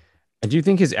 I do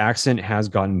think his accent has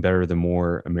gotten better the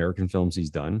more American films he's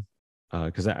done.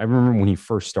 Because I remember when he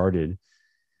first started,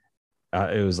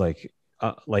 it was like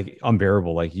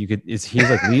unbearable. Like you could, he's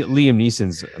like Liam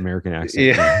Neeson's American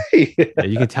accent. Yeah. Yeah,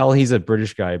 you could tell he's a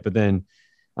British guy. But then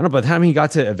I don't know. By the time he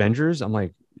got to Avengers, I'm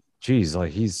like, geez,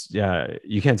 like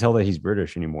you can't tell that he's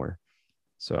British anymore.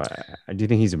 So I do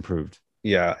think he's improved.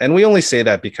 Yeah, and we only say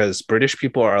that because British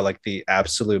people are like the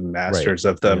absolute masters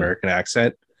of the Yeah. American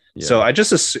accent. Yeah. So I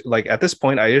just like at this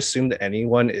point, I assume that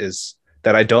anyone is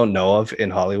that I don't know of in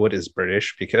Hollywood is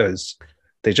British because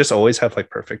they just always have like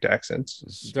perfect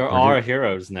accents. There are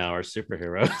heroes now, or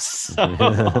superheroes.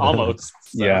 So, almost.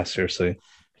 So, Yeah, seriously.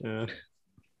 yeah.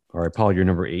 All right, Paul, you're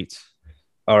number 8.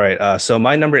 All right, so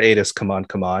my number 8 is Come On,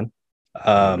 Come On.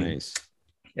 Nice.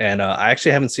 And I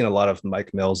actually haven't seen a lot of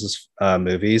Mike Mills's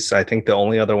movies. I think the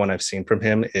only other one I've seen from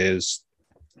him is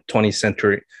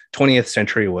 20th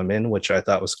Century Women, which I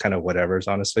thought was kind of whatever's,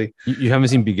 honestly. You haven't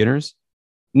seen Beginners?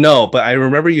 No, but I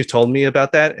remember you told me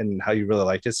about that and how you really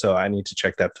liked it, so I need to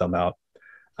check that film out.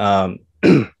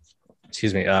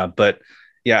 Excuse me. But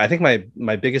yeah, I think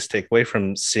my biggest takeaway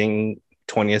from seeing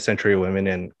 20th Century Women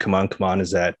and Come On, Come On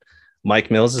is that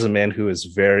Mike Mills is a man who is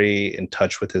very in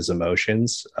touch with his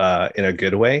emotions in a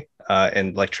good way,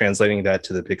 and like translating that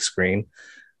to the big screen.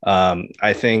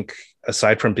 I think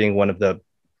aside from being one of the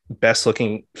best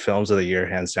looking films of the year,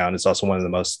 hands down, it's also one of the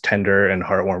most tender and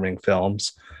heartwarming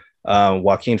films.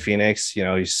 Joaquin Phoenix,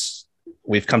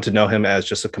 we've come to know him as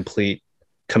just a complete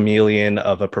chameleon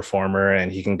of a performer,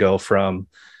 and he can go from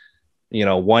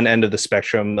one end of the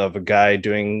spectrum of a guy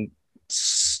doing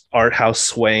art house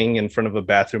swaying in front of a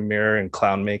bathroom mirror and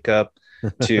clown makeup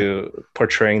to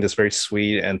portraying this very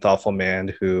sweet and thoughtful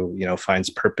man who finds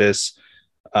purpose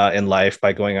in life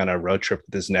by going on a road trip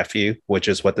with his nephew, which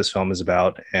is what this film is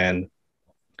about. And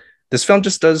this film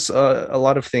just does a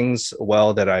lot of things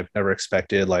well that I've never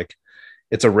expected. Like,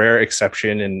 it's a rare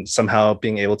exception in somehow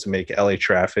being able to make LA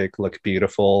traffic look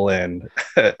beautiful. And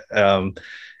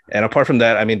and apart from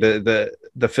that, I mean,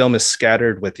 the film is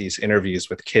scattered with these interviews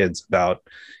with kids about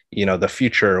the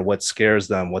future, what scares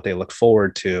them, what they look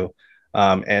forward to.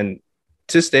 And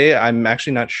to this day, I'm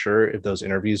actually not sure if those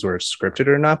interviews were scripted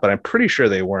or not, but I'm pretty sure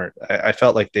they weren't. I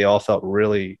felt like they all felt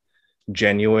really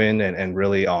genuine and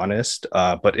really honest.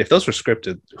 But if those were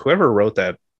scripted, whoever wrote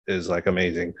that is like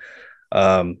amazing.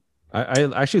 I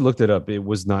actually looked it up. It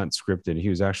was not scripted. He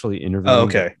was actually interviewing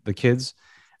the kids.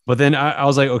 But then I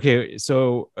was like, okay,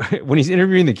 so when he's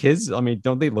interviewing the kids, I mean,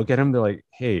 don't they look at him? They're like,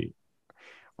 hey,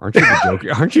 aren't you the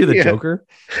Joker? Aren't you the Joker?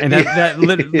 And that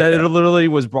literally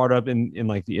was brought up in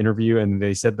like the interview. And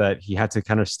they said that he had to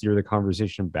kind of steer the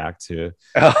conversation back to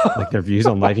like their views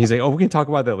on life. He's like, oh, we can talk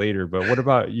about that later. But what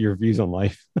about your views on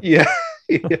life? Yeah.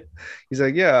 He's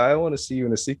like, yeah, I want to see you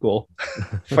in a sequel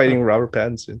fighting Robert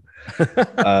Pattinson.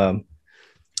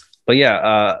 But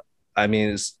yeah, I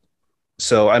mean,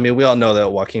 we all know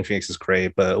that Joaquin Phoenix is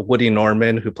great, but Woody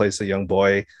Norman, who plays the young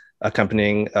boy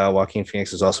accompanying Joaquin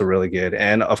Phoenix, is also really good.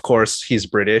 And of course, he's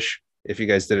British, if you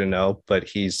guys didn't know, but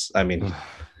he's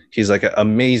like an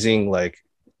amazing, like,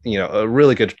 a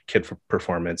really good kid for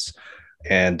performance.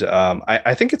 And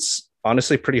I think it's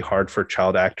honestly pretty hard for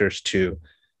child actors to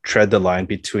tread the line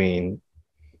between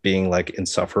being like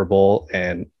insufferable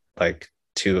and like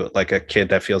to like a kid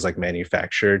that feels like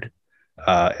manufactured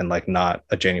and like not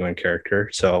a genuine character.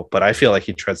 So, but I feel like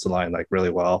he treads the line like really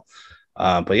well.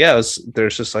 But yeah,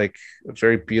 there's just like a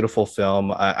very beautiful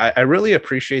film. I really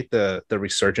appreciate the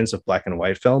resurgence of black and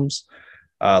white films.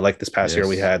 Like this past year,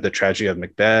 we had The Tragedy of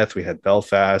Macbeth, we had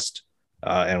Belfast,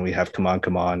 and we have Come On,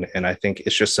 Come On. And I think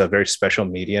it's just a very special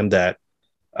medium that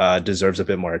deserves a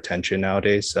bit more attention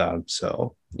nowadays.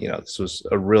 So, this was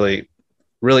a really,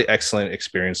 really excellent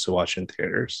experience to watch in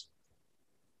theaters.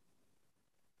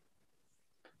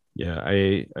 Yeah,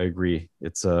 I agree.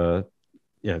 It's a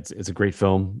great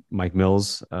film. Mike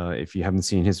Mills. If you haven't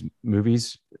seen his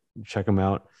movies, check them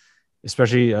out,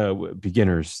 especially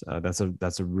Beginners. That's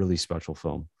a really special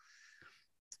film.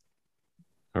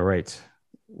 All right,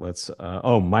 let's.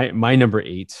 My number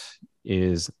 8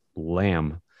 is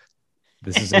Lamb.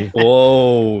 This is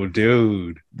whoa,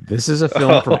 dude! This is a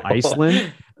film from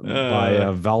Iceland by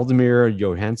Valdimir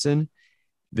Johansson.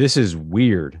 This is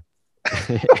weird.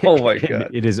 Oh my god!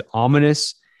 It is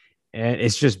ominous. and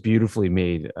it's just beautifully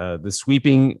made. The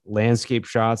sweeping landscape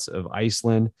shots of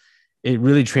Iceland, it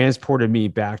really transported me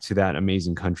back to that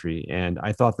amazing country. And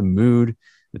I thought the mood,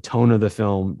 the tone of the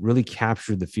film really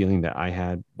captured the feeling that I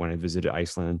had when I visited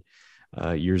Iceland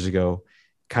years ago.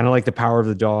 Kind of like The Power of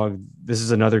the Dog. This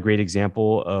is another great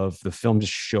example of the film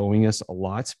just showing us a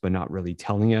lot, but not really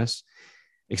telling us.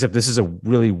 Except this is a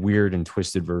really weird and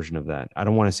twisted version of that. I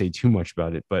don't want to say too much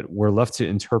about it, but we're left to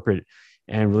interpret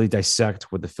and really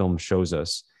dissect what the film shows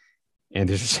us. And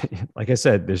there's, like I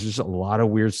said, there's just a lot of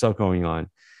weird stuff going on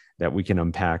that we can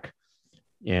unpack.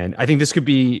 And I think this could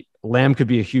be, Lamb could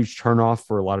be a huge turnoff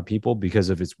for a lot of people because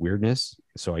of its weirdness.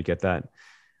 So I get that.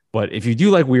 But if you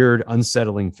do like weird,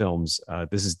 unsettling films,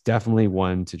 this is definitely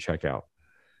one to check out.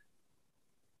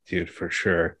 Dude, for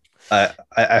sure.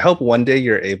 I hope one day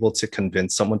you're able to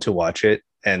convince someone to watch it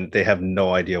and they have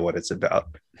no idea what it's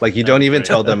about. Like you don't even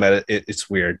tell them it's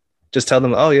weird. Just tell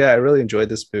them, oh yeah, I really enjoyed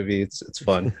this movie. It's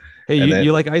fun. Hey,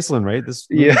 you like Iceland, right? This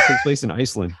movie takes place in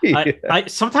Iceland. Yeah. I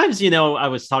sometimes, I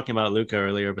was talking about Luca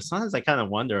earlier, but sometimes I kind of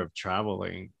wonder if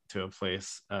traveling to a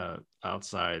place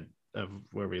outside of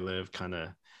where we live kind of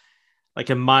like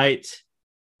it might,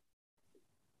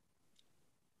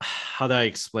 how do I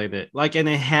explain it? Like it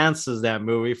enhances that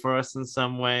movie for us in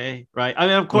some way, right? I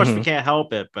mean, of course we can't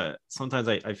help it, but sometimes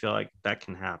I feel like that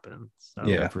can happen. So.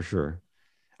 Yeah, for sure.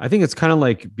 I think it's kind of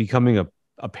like becoming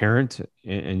a parent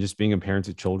and just being a parent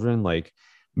to children. Like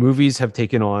movies have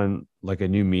taken on like a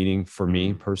new meaning for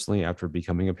me personally after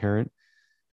becoming a parent.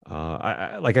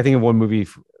 I think of one movie,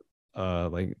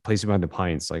 like Place Beyond the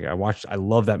Pines. Like I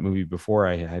love that movie before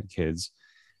I had kids,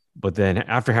 but then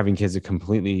after having kids, it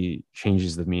completely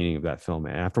changes the meaning of that film.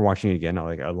 And after watching it again,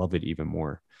 I love it even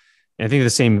more. And I think the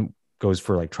same goes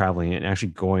for like traveling and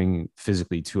actually going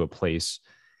physically to a place.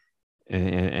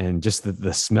 And just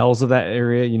the smells of that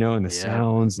area, and the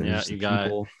sounds and just the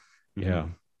people. Yeah.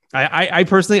 I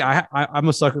personally, I'm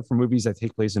a sucker for movies that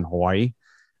take place in Hawaii.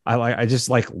 I just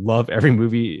like love every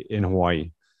movie in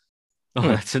Hawaii. Oh,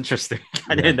 that's interesting.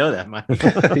 I didn't know that much.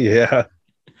 Yeah.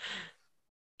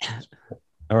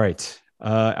 All right.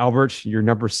 Albert, your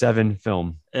number 7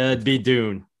 film. It'd be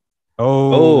Dune.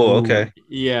 Oh, okay.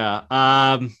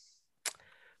 Yeah.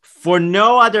 For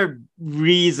no other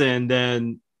reason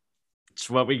than it's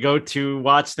what we go to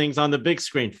watch things on the big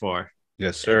screen for.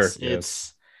 Yes, sir.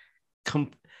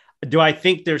 Do I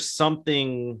think there's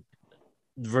something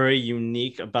very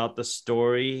unique about the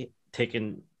story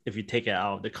if you take it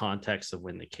out of the context of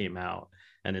when it came out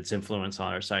and its influence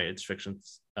on our science fiction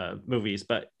movies,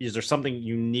 but is there something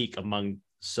unique among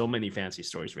so many fantasy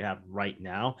stories we have right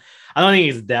now? I don't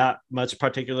think it's that much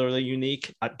particularly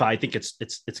unique, but I think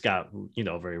it's got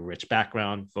a very rich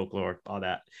background, folklore, all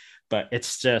that, but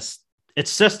it's just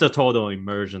a total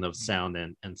immersion of sound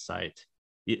and sight.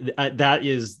 That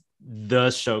is the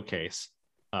showcase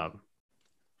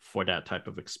for that type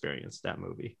of experience, that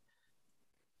movie.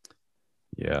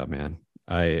 Yeah, man.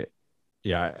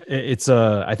 It's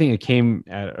I think it came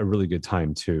at a really good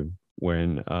time too,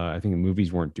 when I think the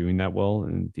movies weren't doing that well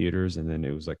in theaters, and then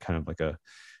it was like kind of like a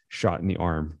shot in the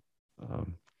arm. All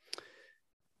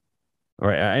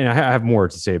right, and I have more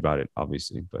to say about it,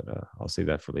 obviously, but I'll save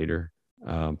that for later.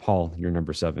 Paul, your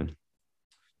number 7.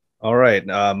 All right.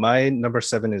 My number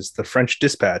 7 is The French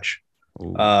Dispatch.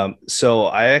 So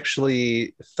I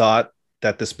actually thought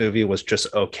that this movie was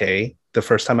just okay the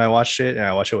first time I watched it, and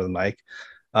I watched it with Mike,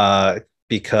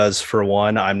 because for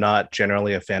one, I'm not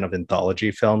generally a fan of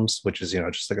anthology films, which is,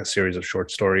 just like a series of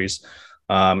short stories.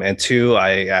 And two,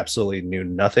 I absolutely knew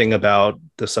nothing about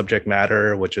the subject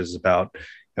matter, which is about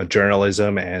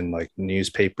journalism and like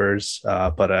newspapers.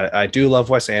 But I do love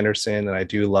Wes Anderson, and I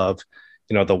do love,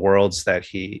 the worlds that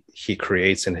he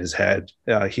creates in his head.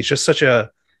 He's just such a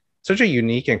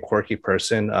unique and quirky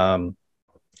person.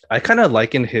 I kind of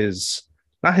liken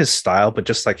not his style, but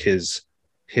just like his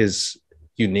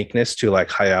uniqueness to like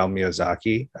Hayao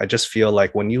Miyazaki. I just feel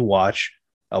like when you watch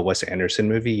a Wes Anderson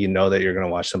movie, you know that you're going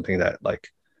to watch something that like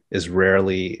is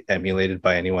rarely emulated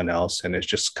by anyone else, and it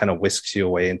just kind of whisks you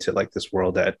away into like this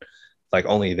world that like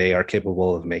only they are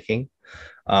capable of making.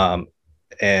 I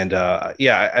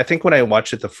think when I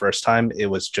watched it the first time, it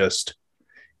was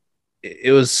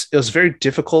very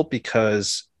difficult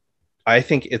because I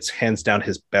think it's hands down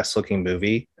his best looking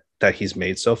movie that he's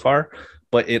made so far,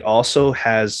 but it also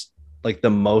has like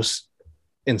the most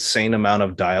insane amount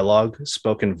of dialogue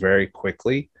spoken very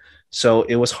quickly. So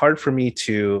it was hard for me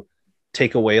to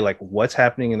take away like what's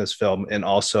happening in this film, and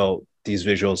also these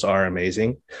visuals are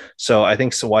amazing. So I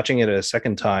think watching it a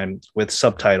second time with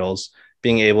subtitles,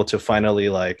 being able to finally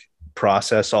like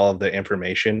process all of the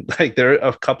information, like there are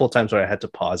a couple of times where I had to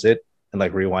pause it and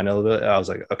like rewind a little bit, I was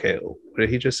like, okay, what did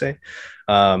he just say?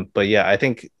 But yeah, I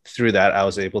think through that I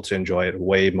was able to enjoy it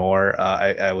way more.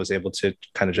 I was able to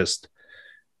kind of just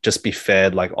be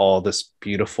fed like all this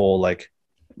beautiful, like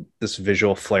this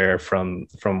visual flair from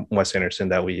Wes Anderson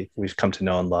that we've come to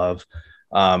know and love.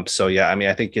 So yeah, I mean,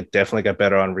 I think it definitely got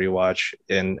better on rewatch,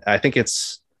 and I think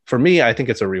it's, for me, I think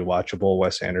it's a rewatchable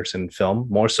Wes Anderson film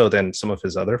more so than some of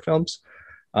his other films.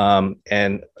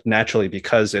 And naturally,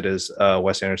 because it is a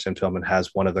Wes Anderson film and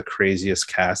has one of the craziest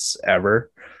casts ever.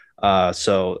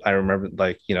 So I remember,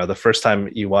 like, you know, the first time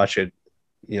you watch it,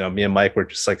 you know, me and Mike were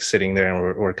just like sitting there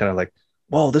and we're kind of like,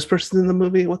 whoa, this person's in the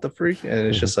movie, what the freak? And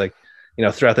it's just like, you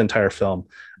know, throughout the entire film.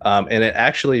 And it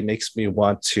actually makes me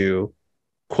want to,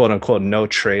 quote unquote, no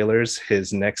trailers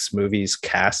his next movie's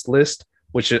cast list,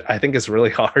 which I think is really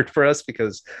hard for us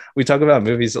because we talk about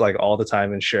movies like all the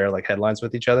time and share like headlines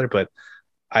with each other. But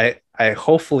I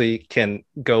hopefully can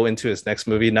go into his next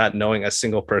movie not knowing a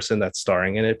single person that's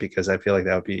starring in it, because I feel like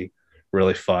that would be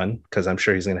really fun, because I'm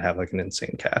sure he's going to have like an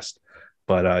insane cast.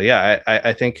 But yeah,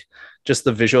 I think just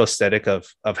the visual aesthetic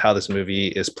of how this movie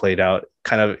is played out,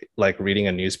 kind of like reading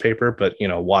a newspaper, but, you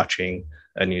know, watching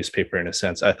a newspaper in a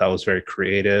sense, I thought was very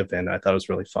creative and I thought it was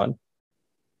really fun.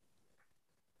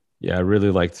 Yeah, I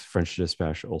really liked French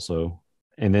Dispatch also.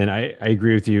 And then I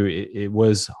agree with you. It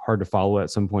was hard to follow at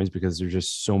some points because there's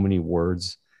just so many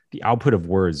words. The output of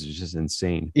words is just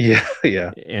insane. Yeah,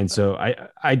 yeah. And so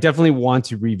I definitely want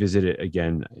to revisit it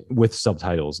again with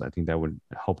subtitles. I think that would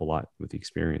help a lot with the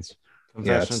experience.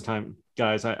 Confession time,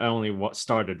 guys. I only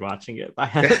started watching it. I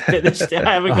haven't finished it.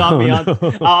 I haven't got beyond.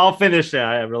 No. I'll finish it.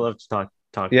 I would love to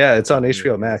talk. Yeah, it's on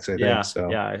HBO Max, I think. Yeah,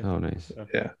 so. Yeah. Oh, nice.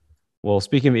 Yeah. Well,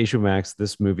 speaking of HBO Max,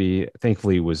 this movie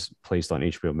thankfully was placed on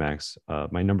HBO Max.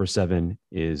 My number 7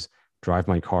 is Drive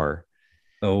My Car.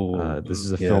 Oh, this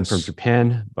is a film from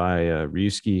Japan by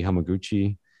Ryusuke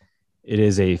Hamaguchi. It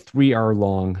is a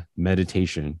 3-hour-long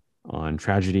meditation on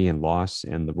tragedy and loss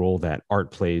and the role that art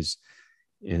plays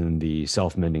in the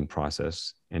self-mending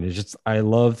process. And it's just, I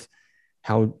love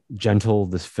how gentle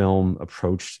this film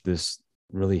approached this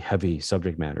really heavy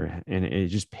subject matter. And it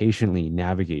just patiently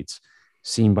navigates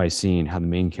scene by scene how the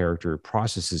main character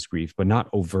processes grief, but not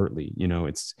overtly. You know,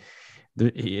 it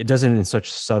does it in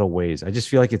such subtle ways. I just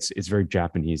feel like it's very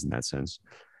Japanese in that sense.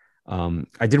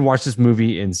 I did watch this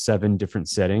movie in 7 different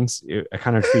settings. I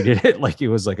kind of treated it like it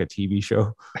was like a TV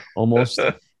show almost.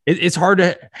 It's hard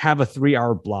to have a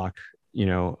 3-hour block, you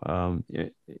know,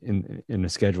 in a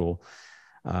schedule.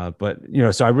 But, you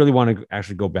know, so I really want to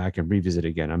actually go back and revisit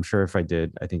again. I'm sure if I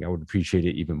did, I think I would appreciate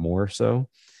it even more so.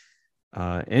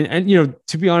 And you know,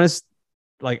 to be honest,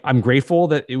 like, I'm grateful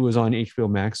that it was on HBO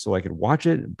Max so I could watch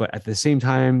it. But at the same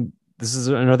time, this is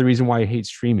another reason why I hate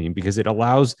streaming, because it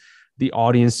allows the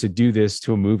audience to do this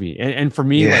to a movie. And for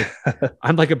me, like,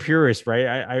 I'm like a purist,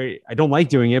 right? I don't like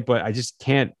doing it, but I just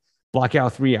can't block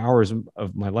out 3 hours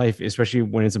of my life, especially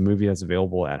when it's a movie that's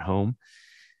available at home.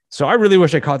 So I really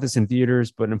wish I caught this in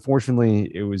theaters, but unfortunately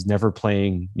it was never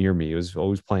playing near me. It was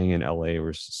always playing in LA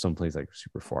or someplace like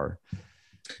super far.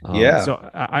 So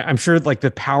I'm sure like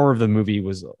the power of the movie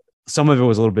was, some of it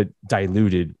was a little bit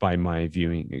diluted by my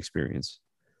viewing experience.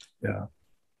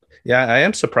 Yeah, I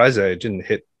am surprised that it didn't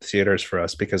hit theaters for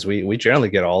us, because we generally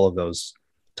get all of those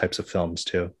types of films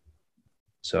too.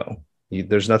 So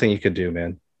there's nothing you could do,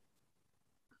 man.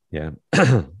 Yeah.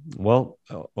 Well,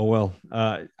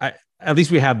 at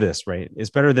least we have this, right? It's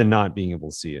better than not being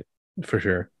able to see it. For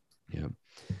sure. Yeah.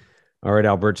 All right,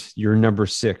 Albert, your number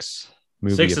 6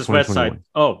 movie. 6 is West Side.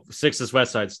 6 is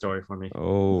West Side Story for me.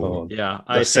 Oh, yeah.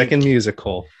 The second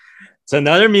musical. It's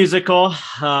another musical.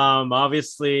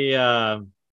 Obviously, you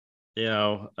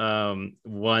know,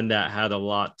 one that had a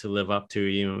lot to live up to,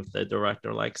 even with the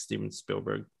director like Steven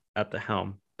Spielberg at the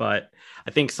helm. But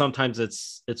I think sometimes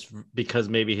it's because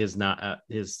maybe he's not at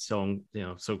his own, you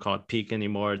know, so-called peak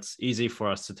anymore. It's easy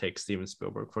for us to take Steven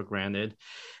Spielberg for granted.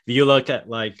 If you look at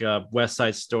like West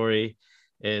Side Story,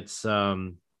 it's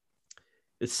some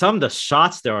of the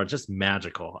shots there are just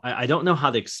magical. I don't know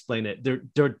how to explain it. They're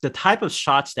the type of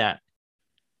shots that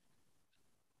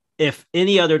if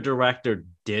any other director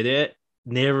did it,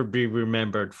 never be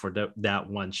remembered for that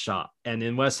one shot. And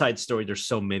in West Side Story, there's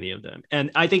so many of them.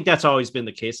 And I think that's always been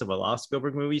the case of a lot of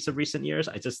Spielberg movies of recent years.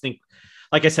 I just think,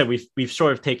 like I said, we've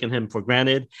sort of taken him for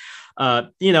granted.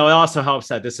 You know, it also helps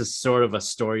that this is sort of a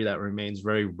story that remains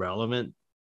very relevant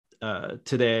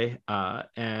today.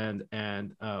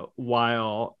 And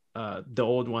while the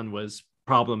old one was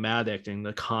problematic in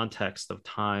the context of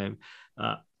time,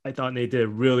 I thought they did a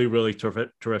really, really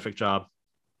terrific job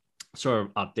sort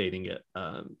of updating it.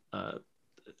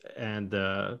 And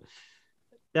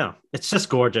yeah, it's just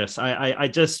gorgeous. I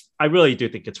really do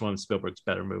think it's one of Spielberg's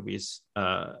better movies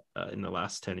in the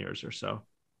last 10 years or so.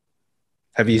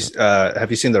 Have you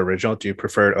seen the original? Do you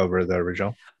prefer it over the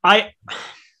original? I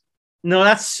No,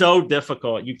 that's so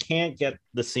difficult. You can't get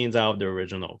the scenes out of the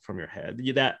original from your head.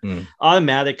 That Mm.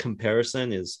 automatic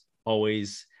comparison is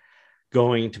always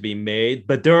going to be made,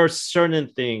 but there are certain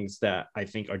things that I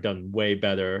think are done way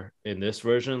better in this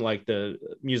version. Like the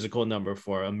musical number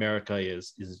for America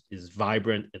is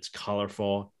vibrant, it's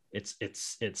colorful, it's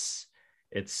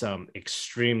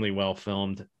extremely well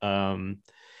filmed.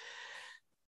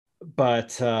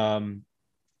 But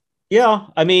yeah,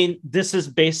 I mean, this is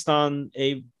based on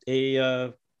a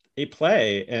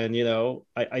play, and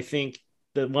I think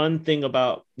the one thing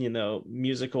about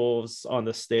musicals on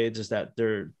the stage is that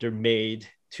they're made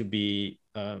to be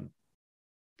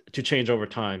to change over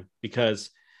time, because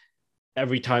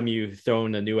every time you throw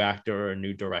in a new actor or a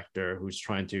new director who's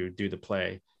trying to do the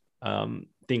play,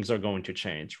 things are going to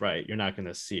change, right? You're not going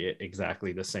to see it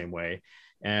exactly the same way.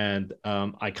 And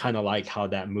I kind of like how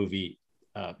that movie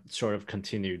sort of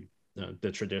continued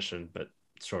the tradition, but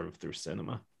sort of through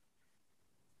cinema.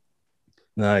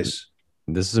 Nice.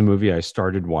 This is a movie I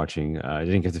started watching. I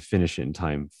didn't get to finish it in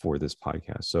time for this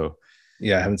podcast. So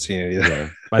Yeah, I haven't seen it either. yeah,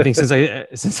 but I think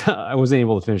since I wasn't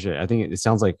able to finish it, I think it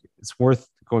sounds like it's worth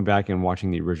going back and watching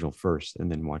the original first and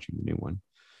then watching the new one,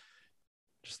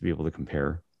 just to be able to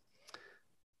compare.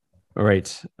 All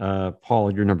right,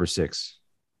 Paul, you're number 6.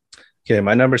 Okay,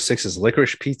 my number 6 is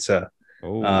Licorice Pizza.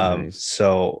 Oh, nice.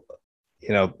 So,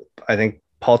 I think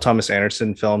Paul Thomas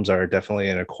Anderson films are definitely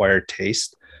an acquired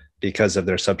taste because of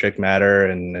their subject matter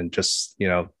and just,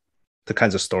 the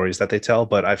kinds of stories that they tell.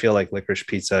 But I feel like Licorice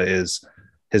Pizza is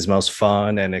his most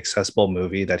fun and accessible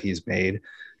movie that he's made.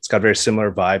 It's got very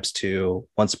similar vibes to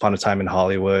Once Upon a Time in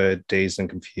Hollywood, Dazed and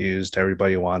Confused,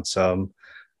 Everybody Wants Some.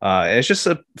 And it's just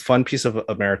a fun piece of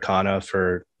Americana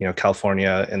for,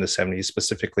 California in the 70s,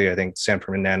 specifically, I think San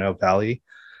Fernando Valley.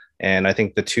 And I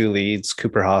think the two leads,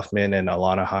 Cooper Hoffman and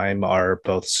Alana Haim, are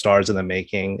both stars in the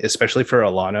making, especially for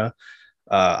Alana.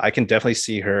 I can definitely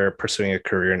see her pursuing a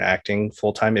career in acting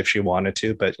full time if she wanted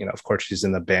to, but of course, she's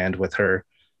in the band with her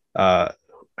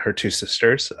two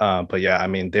sisters. But yeah, I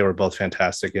mean, they were both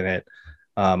fantastic in it.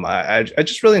 I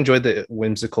just really enjoyed the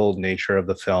whimsical nature of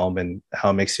the film and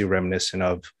how it makes you reminiscent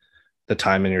of the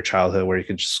time in your childhood where you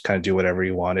could just kind of do whatever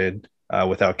you wanted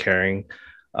without caring.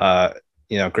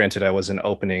 Granted, I wasn't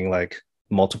opening like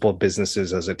multiple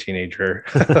businesses as a teenager,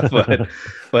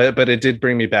 but it did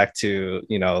bring me back to,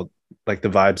 like the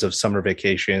vibes of summer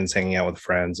vacations, hanging out with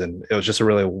friends. And it was just a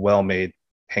really well-made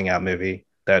hangout movie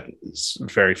that is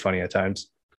very funny at times.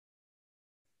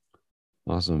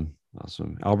 Awesome.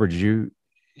 Albert, did you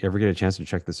ever get a chance to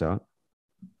check this out?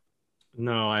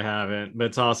 No, I haven't, but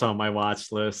it's also on my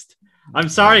watch list. I'm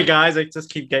sorry, guys. I just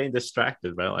keep getting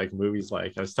distracted by like movies.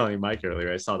 Like I was telling Mike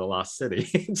earlier, I saw The Lost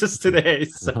City just today.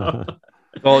 So,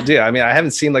 well, yeah, I mean, I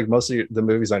haven't seen like most of the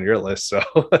movies on your list. So,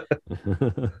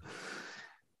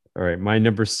 all right, my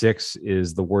number 6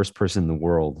 is The Worst Person in the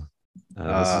World.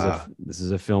 This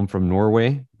is a film from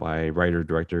Norway by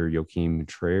writer-director Joachim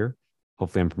Trier.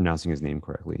 Hopefully, I'm pronouncing his name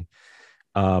correctly.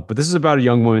 But this is about a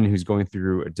young woman who's going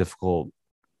through a difficult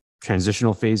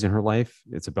transitional phase in her life.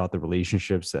 It's about the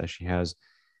relationships that she has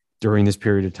during this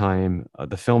period of time.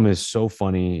 The film is so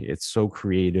funny. It's so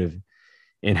creative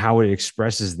in how it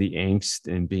expresses the angst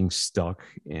and being stuck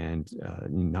and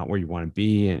not where you want to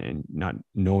be and not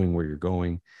knowing where you're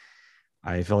going.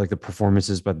 I felt like the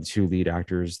performances by the two lead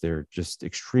actors, they're just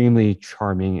extremely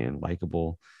charming and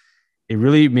likable. It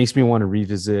really makes me want to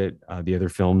revisit the other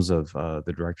films of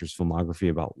the director's filmography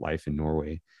about life in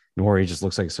Norway. Norway just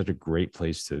looks like such a great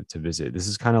place to visit. This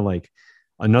is kind of like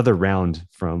another round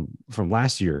from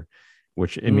last year,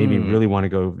 which it made me really want to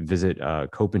go visit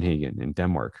Copenhagen in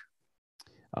Denmark.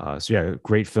 So yeah,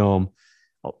 great film,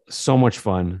 so much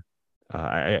fun.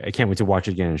 I can't wait to watch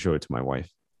it again and show it to my wife.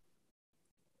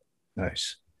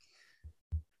 Nice.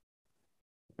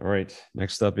 All right.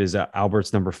 Next up is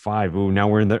Albert's number 5. Ooh, now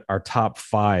we're in our top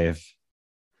 5.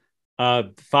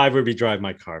 5 would be Drive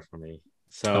My Car for me.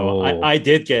 So I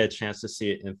did get a chance to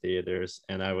see it in theaters,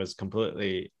 and I was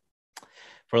completely,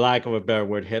 for lack of a better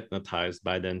word, hypnotized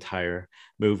by the entire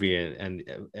movie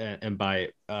and by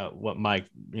what Mike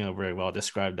very well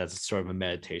described as sort of a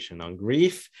meditation on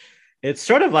grief. It's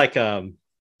sort of like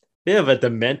bit of a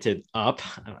demented up.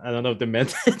 I don't know if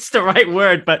demented is the right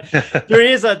word, but there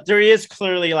is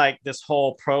clearly like this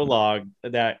whole prologue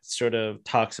that sort of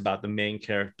talks about the main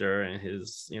character and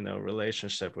his,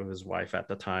 relationship with his wife at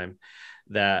the time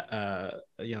that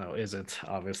isn't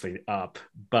obviously up,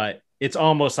 but it's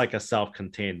almost like a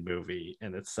self-contained movie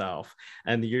in itself.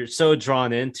 And you're so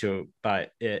drawn into by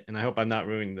it. And I hope I'm not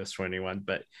ruining this for anyone,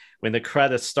 but when the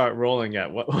credits start rolling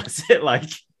at what was it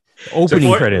like?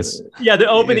 Opening credits. Yeah, the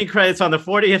opening credits on the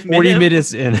 40th 40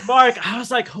 minutes in. Mark, I was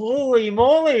like, holy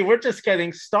moly, we're just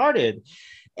getting started.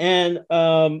 And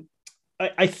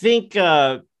I think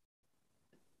other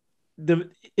than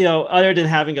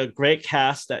having a great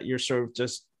cast that you're sort of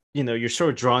just, you're sort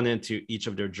of drawn into each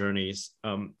of their journeys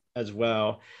as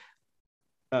well.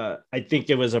 I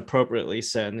think it was appropriately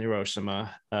set in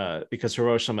Hiroshima because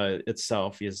Hiroshima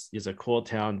itself is a cool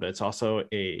town, but it's also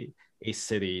a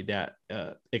city that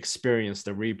experienced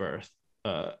the rebirth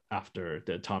after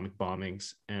the atomic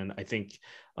bombings. And I think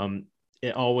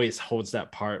it always holds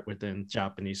that part within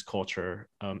Japanese culture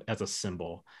as a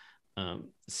symbol. It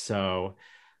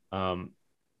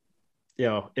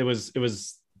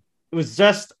was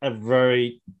just a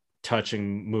very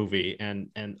touching movie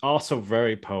and also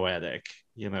very poetic,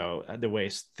 the way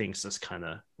things just kind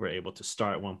of were able to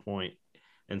start at one point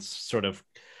and sort of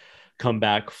come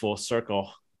back full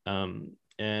circle.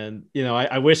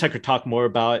 I wish I could talk more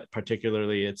about it,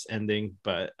 particularly its ending,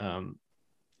 but and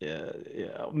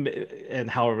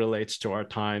how it relates to our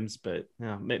times. But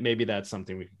maybe that's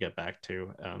something we could get back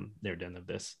to near the end of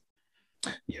this.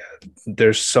 Yeah,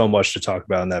 there's so much to talk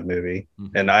about in that movie,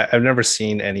 and I've never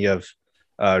seen any of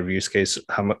Ryusuke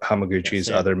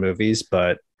Hamaguchi's other movies,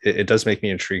 but it does make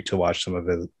me intrigued to watch some of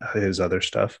his other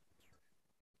stuff.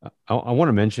 I want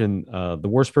to mention The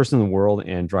Worst Person in the World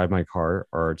and Drive My Car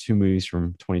are two movies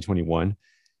from 2021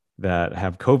 that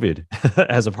have COVID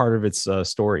as a part of its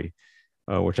story,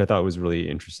 which I thought was really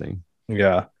interesting.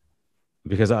 Yeah,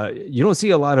 because you don't see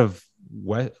a lot of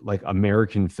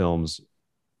American films.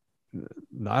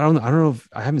 I don't know if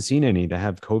I haven't seen any that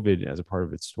have COVID as a part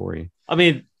of its story. I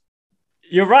mean,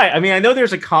 you're right. I mean, I know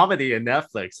there's a comedy in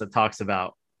Netflix that talks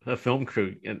about a film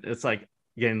crew, and it's like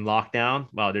getting locked down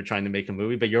while they're trying to make a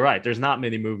movie. But you're right, there's not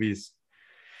many movies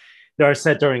that are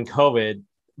set during COVID.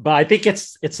 But I think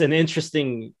it's an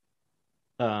interesting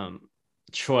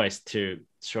choice to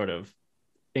sort of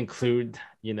include,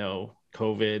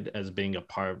 COVID as being a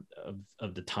part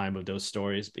of the time of those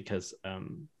stories, because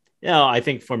I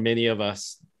think for many of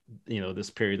us, this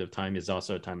period of time is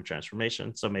also a time of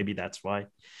transformation. So maybe that's why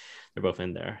they're both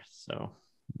in there. So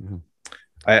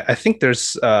I think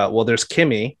there's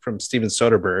Kimmy from Steven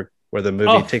Soderbergh, where the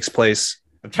movie takes place.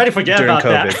 I'm trying to forget during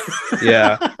about COVID. That.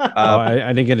 Yeah,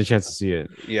 I didn't get a chance to see it.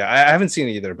 Yeah, I haven't seen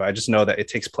it either, but I just know that it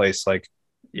takes place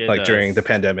during the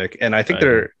pandemic, and I think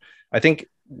I think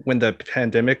when the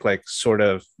pandemic sort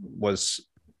of was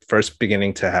first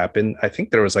beginning to happen, I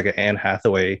think there was an Anne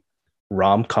Hathaway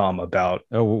rom-com about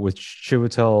with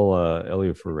Chiwetel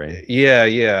Ejiofor.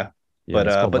 Yeah. But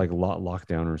it's called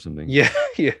Lockdown or something. Yeah.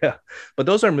 But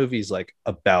those are movies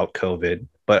about COVID.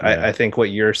 But I think what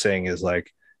you're saying is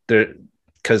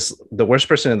because The Worst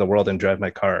Person in the World and Drive My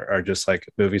Car are just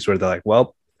movies where they're like,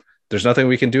 well, there's nothing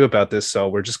we can do about this, so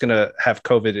we're just gonna have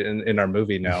COVID in our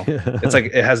movie now. It's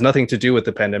it has nothing to do with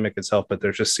the pandemic itself, but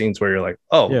there's just scenes where you're like,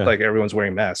 everyone's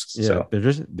wearing masks. Yeah, so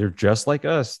they're just like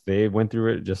us. They went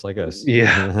through it just like us.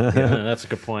 Yeah, that's a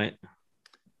good point.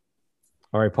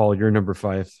 All right, Paul, you're number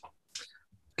 5.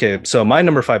 Okay, so my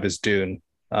number 5 is Dune.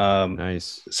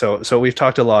 Nice. So we've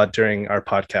talked a lot during our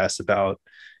podcast about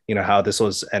how this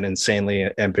was an insanely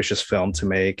ambitious film to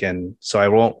make, and so I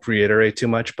won't reiterate too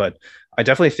much, but I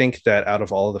definitely think that out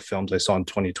of all of the films I saw in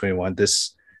 2021,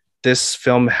 this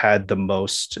film had the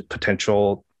most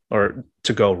potential or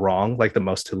to go wrong, the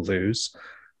most to lose.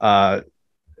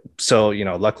 So,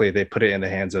 luckily they put it in the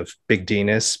hands of Big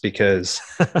Dinas, because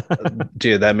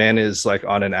dude, that man is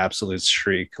on an absolute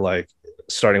streak,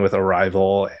 starting with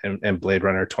Arrival and Blade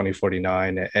Runner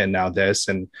 2049 and now this.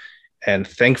 And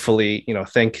thankfully,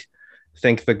 thank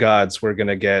the gods, we're going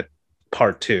to get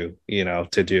part 2,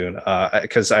 to Dune.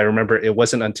 Because I remember it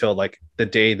wasn't until the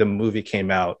day the movie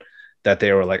came out that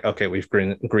they were like, okay, we've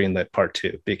greenlit part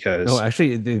 2, because no,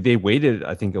 actually they waited,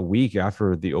 I think, a week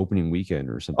after the opening weekend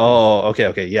or something. Oh,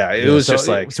 okay. Yeah. It was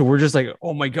so we're just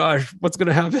oh my gosh, what's going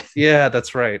to happen? Yeah,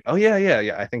 that's right. Oh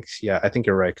yeah. I think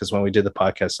you're right. Cause when we did the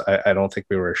podcast, I don't think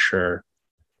we were sure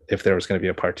if there was going to be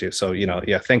a part 2. So,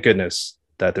 thank goodness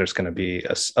that there's going to be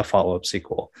a follow-up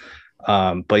sequel.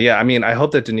 But yeah, I mean, I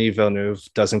hope that Denis Villeneuve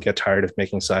doesn't get tired of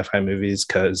making sci-fi movies,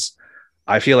 because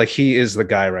I feel like he is the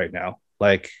guy right now.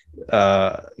 Like,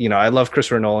 I love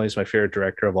Christopher Nolan. He's my favorite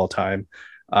director of all time.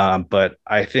 But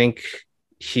I think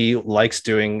he likes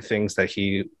doing things that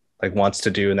he like wants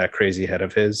to do in that crazy head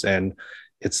of his, and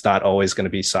it's not always going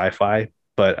to be sci-fi.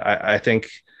 But I think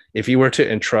if you were to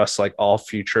entrust like all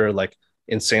future like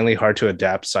insanely hard to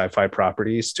adapt sci-fi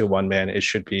properties to one man, it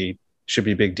should be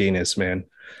Big Dinas, man.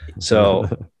 So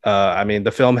I mean,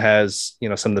 the film has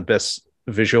some of the best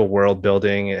visual world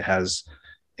building. It has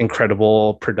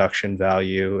incredible production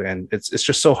value, and it's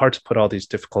just so hard to put all these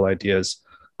difficult ideas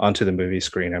onto the movie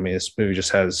screen. I mean, this movie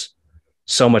just has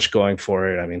so much going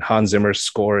for it. I mean, Hans Zimmer's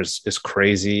score is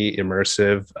crazy,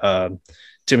 immersive.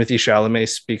 Timothy Chalamet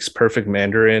speaks perfect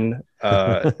Mandarin.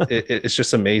 It's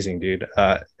just amazing, dude.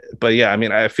 But yeah, I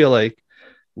mean, I feel like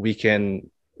we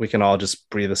can all just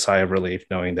breathe a sigh of relief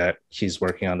knowing that he's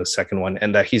working on the second one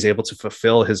and that he's able to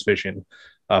fulfill his vision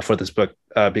for this book.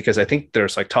 Because I think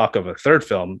there's like talk of a third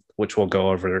film, which will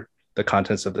go over the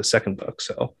contents of the second book.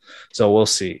 So we'll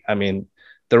see. I mean,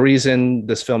 the reason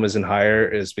this film isn't higher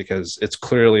is because it's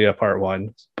clearly a part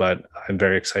one, but I'm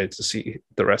very excited to see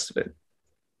the rest of it.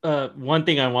 One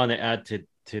thing I want to add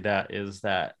to that is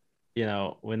that,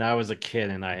 when I was a kid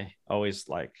and I always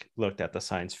like looked at the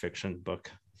science fiction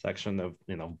book section of,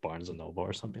 Barnes and Noble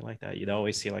or something like that, you'd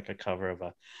always see like a cover of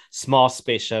a small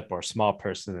spaceship or a small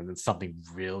person and then something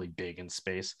really big in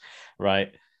space,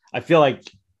 right? I feel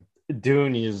like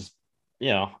Dune is,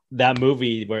 that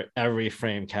movie where every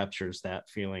frame captures that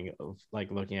feeling of like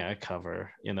looking at a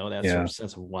cover, that sort of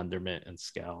sense of wonderment and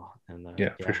scale. And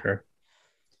for sure.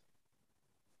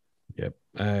 Yep.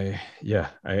 I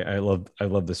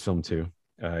love this film too.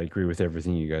 I agree with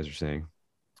everything you guys are saying.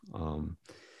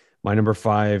 My number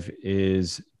 5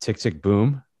 is Tick, Tick,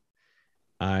 Boom.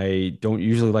 I don't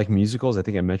usually like musicals. I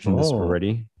think I mentioned this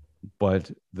already,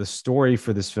 but the story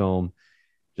for this film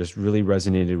just really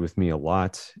resonated with me a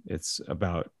lot. It's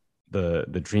about the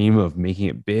dream of making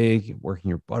it big, working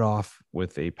your butt off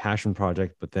with a passion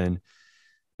project, but then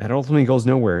that ultimately goes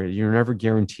nowhere. You're never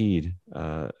guaranteed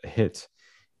a hit.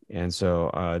 And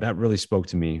so that really spoke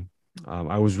to me.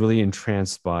 I was really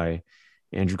entranced by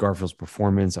Andrew Garfield's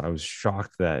performance. I was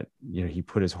shocked that he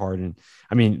put his heart in.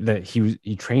 I mean, that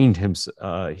he trained him.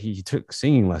 He took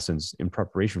singing lessons in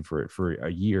preparation for it for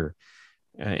a year,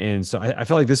 and so I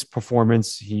felt like this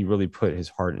performance, he really put his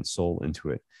heart and soul into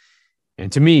it. And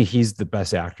to me, he's the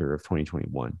best actor of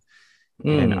 2021.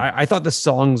 And I thought the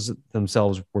songs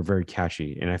themselves were very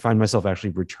catchy, and I find myself actually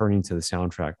returning to the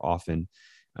soundtrack often,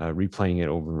 replaying it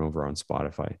over and over on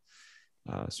Spotify.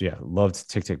 So yeah, loved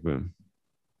Tick, Tick, Boom.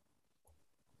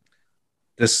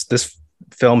 This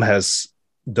film has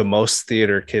the most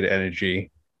theater kid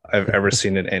energy I've ever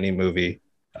seen in any movie,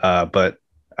 but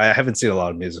I haven't seen a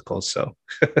lot of musicals. So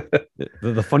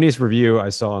the funniest review I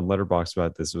saw on Letterboxd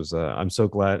about this was, "I'm so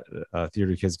glad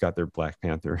theater kids got their Black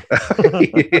Panther."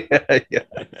 yeah,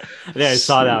 I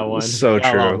saw that one. So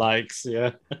got true. A lot of likes,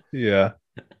 yeah.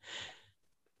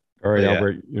 All right,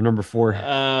 Albert, you're number 4.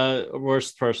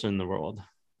 Worst person in the world.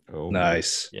 Oh,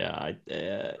 nice. Yeah,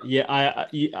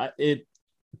 it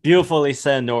beautifully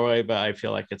said in Norway, but I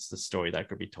feel like it's the story that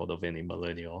could be told of any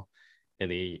millennial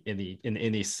in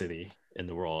any city in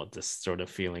the world. This sort of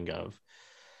feeling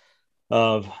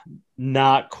of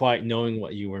not quite knowing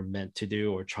what you were meant to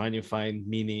do, or trying to find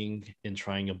meaning in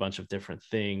trying a bunch of different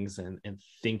things and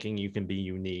thinking you can be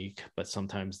unique, but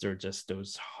sometimes they're just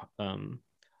those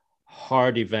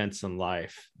hard events in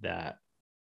life that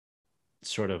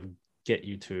sort of get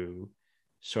you to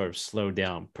sort of slow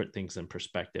down, put things in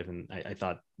perspective. And I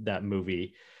thought that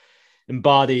movie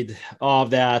embodied all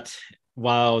of that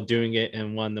while doing it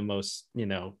in one of the most,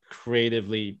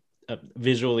 creatively,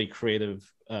 visually creative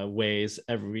ways.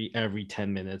 Every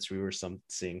 10 minutes, we were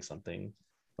seeing something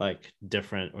like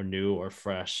different or new or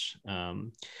fresh.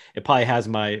 It probably has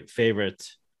my favorite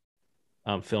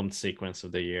film sequence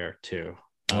of the year too.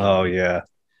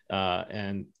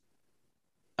 And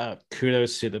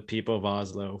kudos to the people of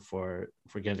Oslo for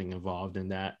getting involved in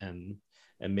that and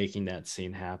making that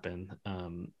scene happen.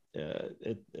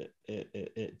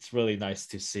 It's really nice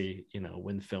to see,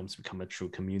 when films become a true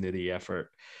community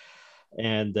effort.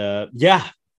 And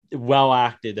well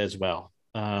acted as well.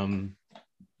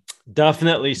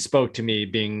 Definitely spoke to me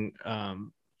being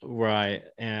where I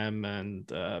am, and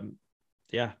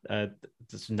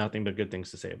there's nothing but good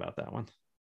things to say about that one.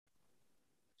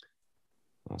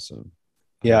 Awesome.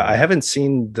 Yeah, I haven't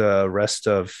seen the rest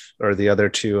of, or the other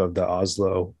 2 of the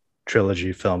Oslo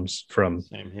trilogy films from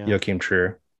Joachim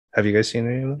Trier. Have you guys seen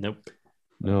any of them? Nope.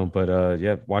 No,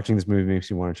 but watching this movie makes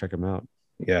me want to check them out.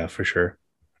 Yeah, for sure.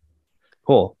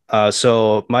 Cool.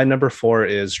 So my number 4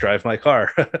 is Drive My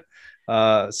Car.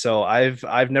 So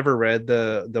I've never read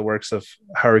the works of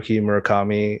Haruki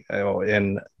Murakami,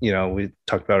 and we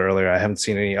talked about earlier. I haven't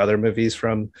seen any other movies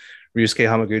from Ryusuke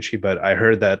Hamaguchi, but I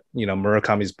heard that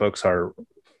Murakami's books are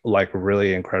like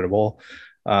really incredible.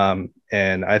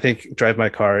 And I think Drive My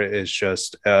Car is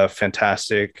just a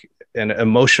fantastic and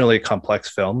emotionally complex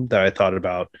film that I thought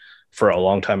about for a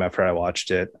long time after I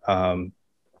watched it. I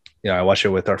watched it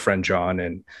with our friend John,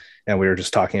 and we were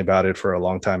just talking about it for a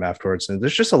long time afterwards. And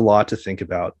there's just a lot to think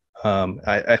about.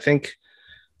 I think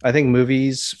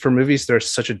movies, there's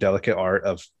such a delicate art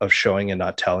of showing and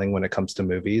not telling when it comes to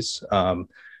movies.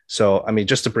 So, I mean,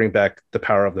 just to bring back The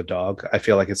Power of the Dog, I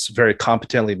feel like it's very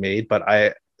competently made,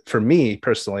 but for me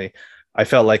personally, I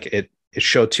felt like it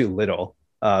showed too little.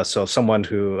 So someone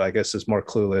who I guess is more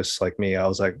clueless like me, I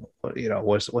was like,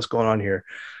 what's going on here?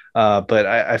 But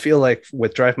I feel like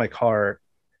with Drive My Car,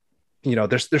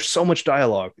 there's so much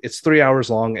dialogue. It's 3 hours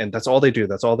long, and that's all they do.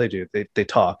 They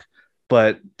talk.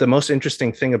 But the most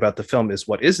interesting thing about the film is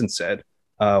what isn't said,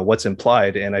 what's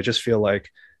implied. And I just feel like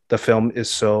the film is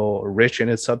so rich in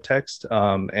its subtext.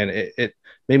 And it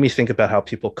made me think about how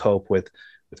people cope with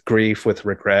grief, with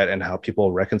regret, and how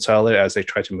people reconcile it as they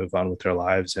try to move on with their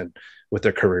lives and with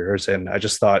their careers. And I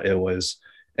just thought it was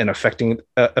an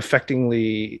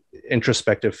affectingly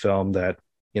introspective film that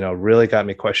really got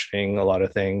me questioning a lot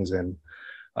of things. And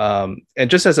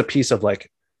just as a piece of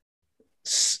like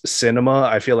cinema,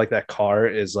 I feel like that car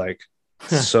is like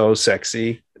so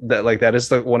sexy. That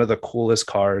is one of the coolest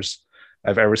cars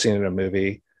I've ever seen in a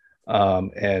movie.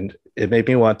 And it made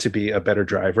me want to be a better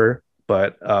driver,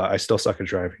 but I still suck at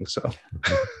driving. So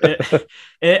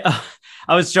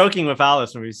I was joking with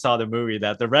Alice when we saw the movie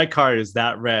that the red car is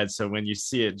that red. So when you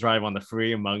see it drive on the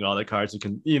free among all the cars, you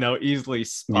can, easily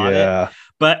spot it.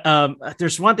 But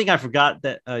there's one thing I forgot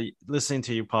that listening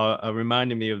to you, Paul,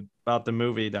 reminded me about the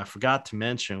movie that I forgot to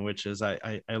mention, which is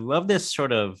I love this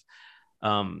sort of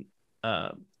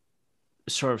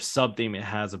sub theme it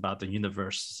has about the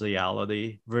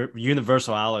universality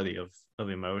of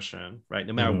emotion, right?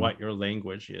 No matter what your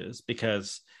language is,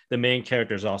 because the main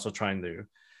character is also trying to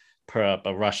put up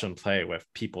a Russian play with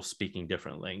people speaking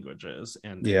different languages,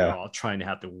 and they're all trying to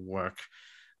have to work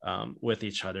with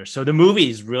each other. So the movie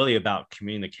is really about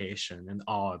communication in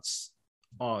all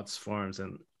its forms,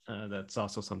 and that's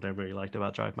also something I really liked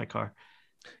about Drive My Car.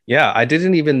 Yeah, I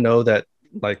didn't even know that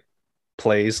like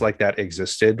plays like that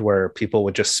existed, where people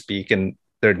would just speak in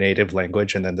their native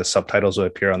language and then the subtitles would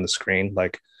appear on the screen.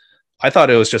 Like, I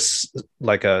thought it was just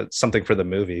like something for the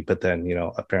movie, but then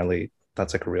apparently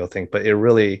that's like a real thing. But it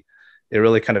really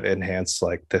kind of enhanced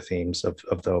like the themes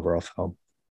of the overall film.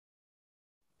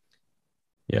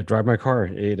 Yeah, Drive My Car.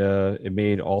 It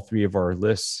made all three of our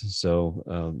lists.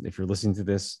 So if you're listening to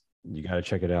this, you got to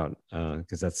check it out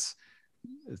because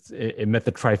it met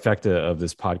the trifecta of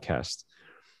this podcast.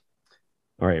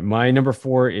 All right, my number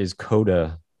 4 is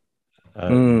Coda.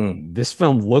 This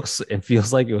film looks and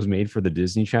feels like it was made for the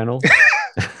Disney Channel.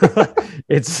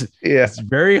 It's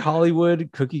very Hollywood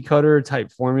cookie cutter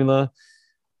type formula,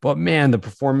 but man, the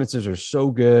performances are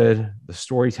so good. The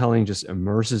storytelling just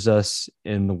immerses us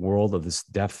in the world of this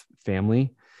deaf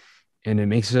family, and it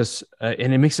makes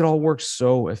it all work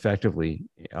so effectively.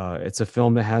 It's a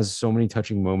film that has so many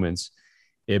touching moments.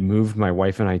 It moved my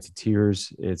wife and I to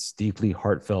tears. It's deeply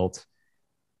heartfelt.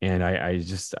 And I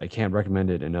can't recommend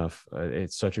it enough.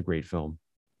 It's such a great film.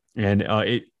 And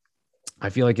I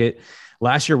feel like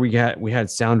last year we had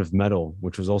Sound of Metal,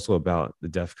 which was also about the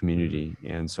deaf community.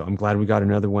 And so I'm glad we got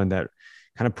another one that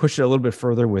kind of pushed it a little bit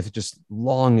further with just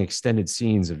long extended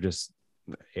scenes of just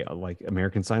like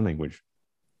American Sign Language,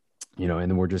 and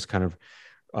then we're just kind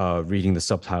of reading the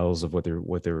subtitles of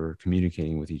what they're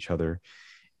communicating with each other.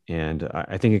 And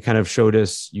I think it kind of showed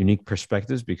us unique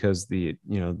perspectives because the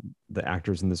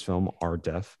actors in this film are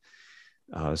deaf.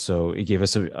 So it gave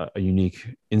us a unique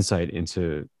insight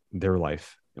into their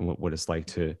life and what it's like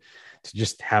to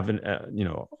just have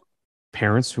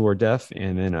parents who are deaf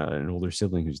and then an older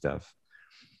sibling who's deaf.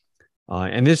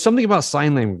 And there's something about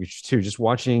sign language too, just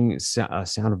watching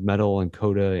Sound of Metal and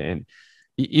Coda and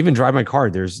even Drive My Car.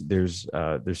 There's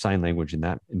sign language in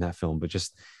that film, but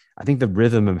just I think the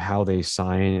rhythm of how they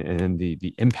sign and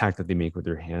the impact that they make with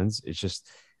their hands, it's just,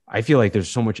 I feel like there's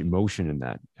so much emotion in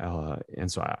that.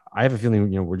 And so I have a feeling,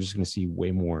 we're just going to see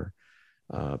way more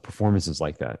performances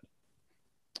like that.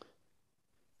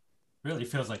 Really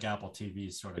feels like Apple TV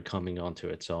is sort of coming onto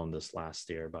its own this last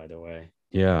year, by the way.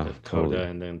 Yeah. With Coda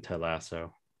and then Ted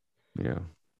Lasso. Yeah.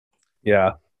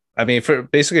 Yeah. I mean, for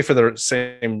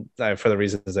the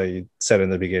reasons that you said in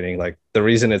the beginning, like the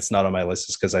reason it's not on my list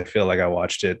is because I feel like I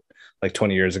watched it like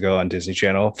 20 years ago on Disney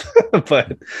Channel.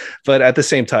 but at the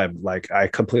same time, like I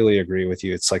completely agree with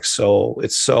you. It's like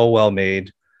it's so well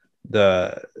made.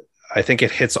 I think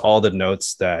it hits all the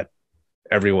notes that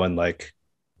everyone like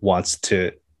wants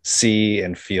to see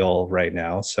and feel right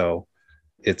now. So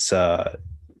it's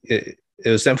it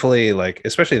was definitely like,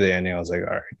 especially the ending, I was like, all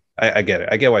right, I get it.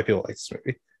 I get why people like this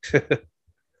movie.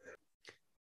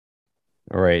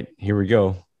 All right, here we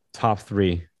go. Top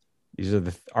 3. These are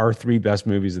our 3 best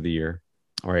movies of the year.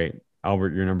 All right,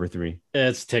 Albert, you're number 3.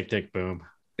 It's Tick Tick Boom.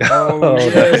 Oh,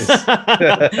 nice.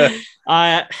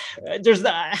 I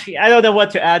don't know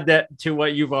what to add to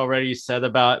what you've already said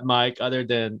about Mike, other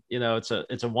than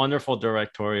it's a wonderful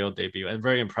directorial debut and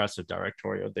very impressive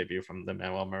directorial debut from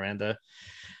Lin-Manuel Miranda,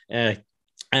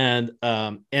 and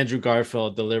Andrew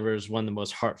Garfield delivers one of the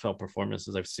most heartfelt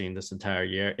performances I've seen this entire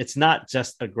year. It's not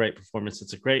just a great performance;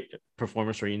 it's a great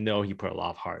performance where he put a lot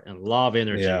of heart and a lot of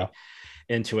energy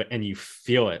into it, and you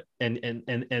feel it,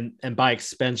 and by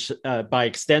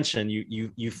extension,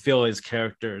 you feel his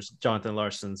characters, Jonathan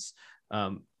Larson's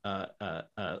love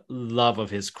of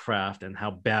his craft and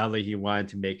how badly he wanted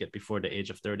to make it before the age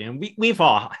of 30. And we've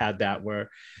all had that where,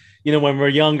 when we're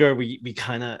younger, we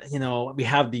kind of, we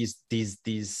have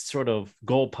these sort of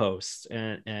goalposts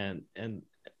and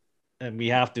we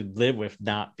have to live with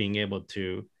not being able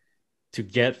to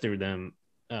get through them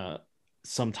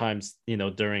sometimes,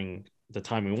 during the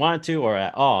time we wanted to or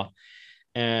at all.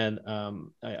 And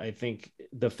I think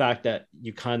the fact that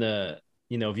you kind of,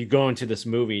 if you go into this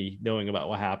movie knowing about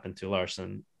what happened to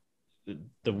Larson,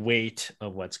 the weight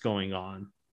of what's going on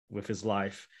with his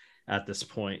life at this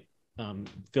point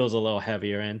feels a little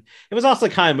heavier. And it was also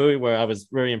the kind of movie where I was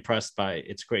very impressed by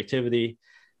its creativity,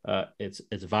 its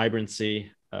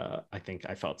vibrancy. I think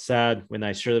I felt sad when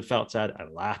I should have felt sad. I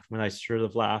laughed when I should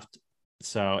have laughed.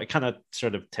 So it kind of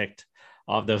sort of ticked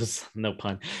all those, no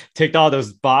pun, ticked all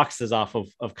those boxes off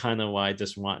of kind of what I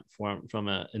just want from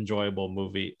an enjoyable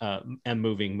movie and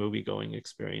moving movie going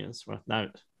experience, well,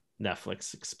 not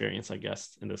Netflix experience, I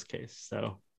guess, in this case.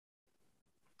 So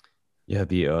yeah,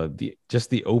 the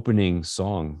opening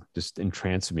song just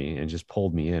entranced me and just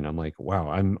pulled me in. I'm like, wow,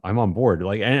 I'm on board.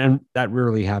 Like, and that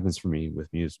rarely happens for me with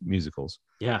musicals.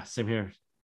 Yeah, same here.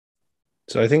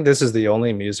 So I think this is the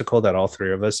only musical that all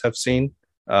 3 of us have seen.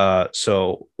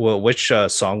 So which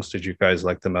songs did you guys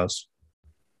like the most,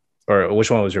 or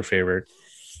which one was your favorite?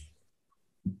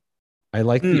 I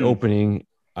liked the opening.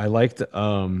 I liked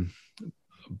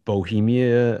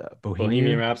Bohemian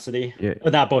Rhapsody. Yeah.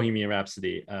 Not Bohemian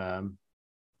Rhapsody. I'm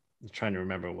trying to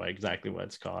remember exactly what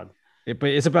it's called. But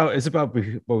it's about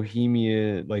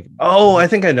Bohemia, like, oh, I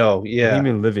think I know. Yeah,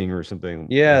 Bohemian Living or something.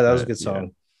 Yeah, like that was a good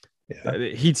song. Yeah.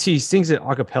 He sings it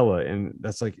a cappella, and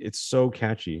that's like, it's so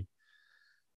catchy.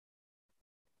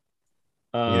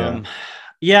 Yeah,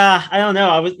 I don't know.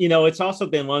 I was, it's also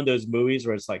been one of those movies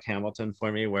where it's like Hamilton for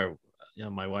me, where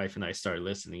my wife and I started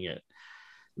listening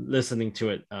to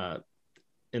it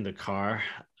in the car.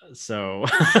 So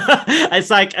it's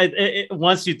like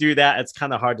once you do that, it's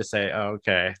kind of hard to say, oh,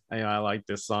 okay, I like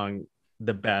this song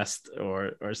the best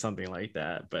or something like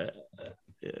that. But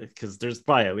because there's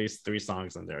probably at least 3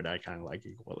 songs in there that I kind of like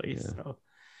equally. Yeah. So.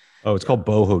 Oh, it's called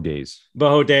Boho Days.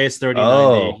 Boho Days 3090.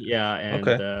 Oh, yeah. And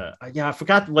okay. I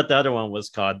forgot what the other one was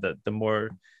called. The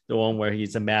one where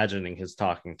he's imagining his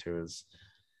talking to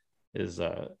his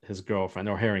girlfriend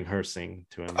or hearing her sing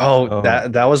to him. Oh,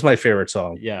 that was my favorite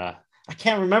song. Yeah. I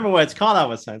can't remember what it's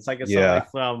called. It's like it's something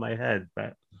flew out of my head,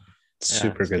 but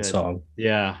super good song.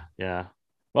 Yeah.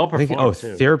 Well performed.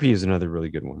 Too. Therapy is another really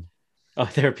good one. Oh,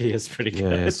 Therapy is pretty good.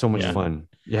 Yeah, it's so much fun.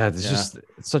 Yeah, it's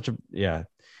such a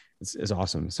it's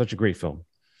awesome. It's such a great film.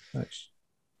 Nice.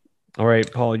 All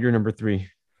right, Paul, you're number 3.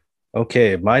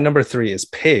 Okay, my number 3 is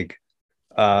Pig.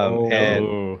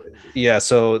 And yeah,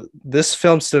 so this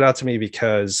film stood out to me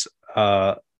because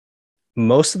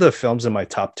most of the films in my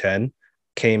top 10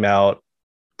 came out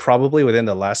probably within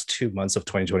the last 2 months of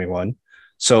 2021.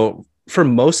 So for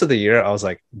most of the year, I was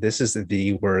like, this is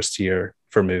the worst year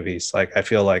for movies. Like, I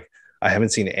feel like I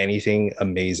haven't seen anything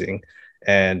amazing.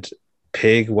 And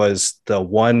Pig was the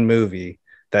one movie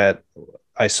that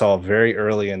I saw very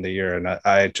early in the year, and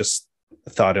I just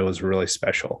thought it was really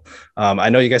special. I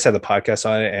know you guys had the podcast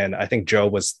on it, and I think Joe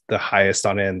was the highest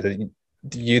on it, and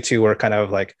you two were kind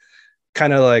of like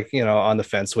on the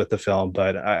fence with the film.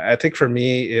 But I think for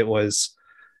me, it was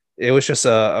just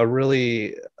a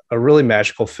really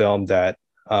magical film that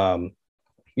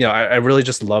I really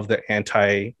just love the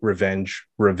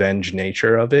anti-revenge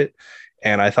nature of it,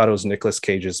 and I thought it was Nicolas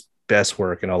Cage's best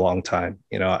work in a long time.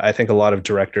 I think a lot of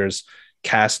directors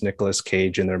cast Nicolas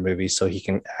Cage in their movie so he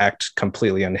can act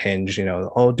completely unhinged,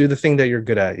 oh, do the thing that you're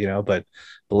good at, but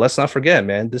let's not forget,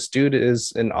 man, this dude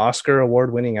is an Oscar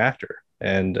award-winning actor.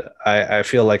 And I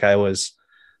feel like I was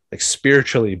like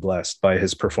spiritually blessed by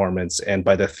his performance and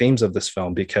by the themes of this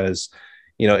film, because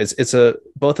it's a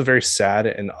both a very sad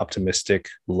and optimistic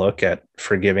look at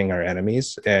forgiving our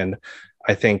enemies. And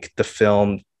I think the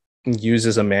film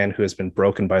uses a man who has been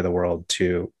broken by the world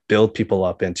to build people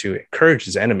up and to encourage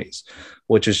his enemies,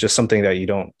 which is just something that you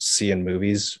don't see in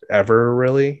movies ever,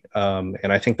 really.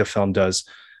 And I think the film does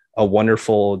a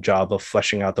wonderful job of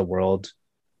fleshing out the world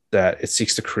that it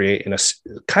seeks to create, in a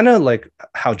kind of like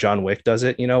how John Wick does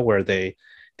it, where they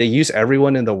use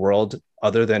everyone in the world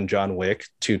other than John Wick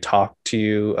to talk to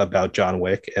you about John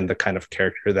Wick and the kind of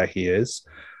character that he is.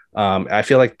 I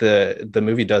feel like the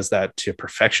movie does that to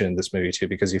perfection in this movie too,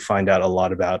 because you find out a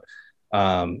lot about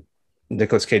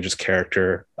Nicolas Cage's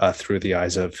character through the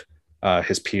eyes of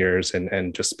his peers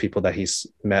and just people that he's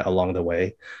met along the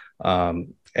way.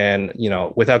 And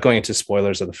without going into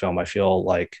spoilers of the film,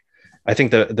 I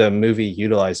think the movie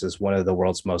utilizes one of the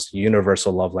world's most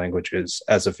universal love languages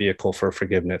as a vehicle for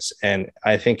forgiveness. And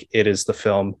I think it is the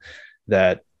film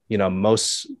that,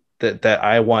 that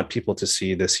I want people to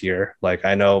see this year. Like,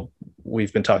 I know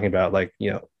we've been talking about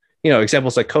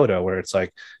examples like Coda, where it's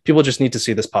like, people just need to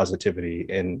see this positivity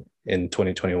in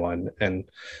 2021. And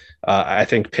I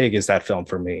think Pig is that film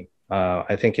for me.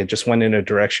 I think it just went in a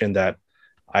direction that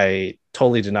I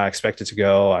totally did not expect it to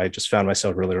go. I just found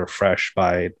myself really refreshed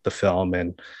by the film.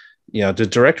 And, the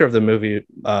director of the movie,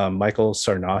 Michael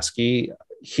Sarnowski,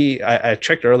 I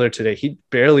checked earlier today, he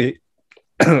barely,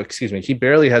 he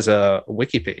barely has a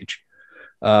wiki page.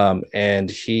 And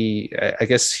I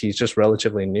guess he's just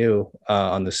relatively new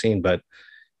on the scene, but,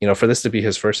 for this to be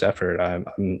his first effort, I'm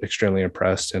extremely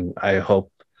impressed, and I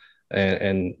hope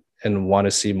and want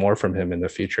to see more from him in the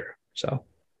future. So.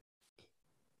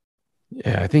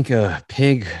 Yeah, I think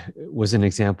Pig was an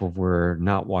example of where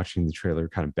not watching the trailer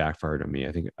kind of backfired on me.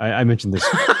 I think I mentioned this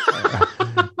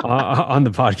on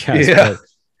the podcast. Yeah.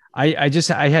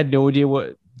 But I had no idea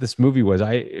what this movie was.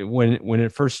 When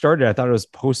it first started, I thought it was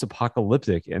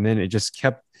post-apocalyptic, and then it just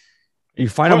kept. You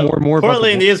find out more and more.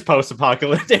 Portland is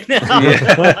post-apocalyptic now.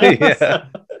 Yeah.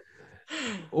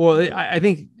 Well, I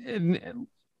think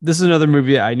this is another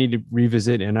movie I need to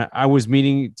revisit, and I was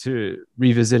meaning to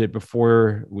revisit it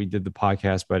before we did the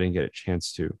podcast, but I didn't get a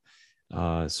chance to.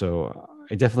 So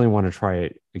I definitely want to try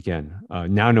it again.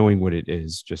 Now knowing what it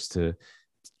is, just to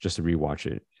rewatch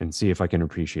it and see if I can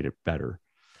appreciate it better.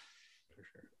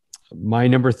 My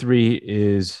number 3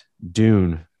 is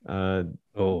Dune.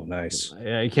 Oh, nice.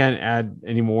 I can't add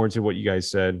any more to what you guys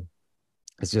said.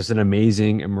 It's just an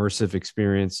amazing, immersive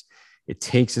experience. It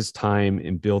takes its time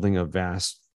in building a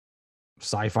vast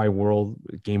sci-fi world,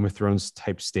 Game of Thrones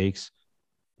type stakes.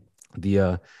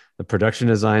 The production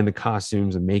design, the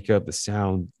costumes, the makeup, the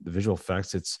sound, the visual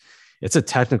effects, it's a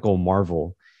technical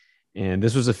marvel. And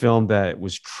this was a film that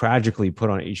was tragically put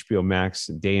on HBO Max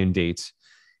day and date.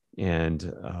 And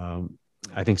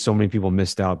I think so many people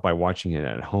missed out by watching it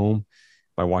at home,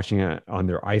 by watching it on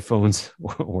their iPhones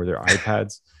or their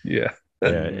iPads. Yeah.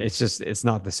 It's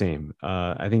not the same.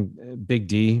 I think Big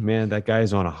D, man, that guy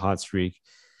is on a hot streak.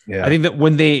 Yeah. I think that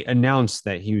when they announced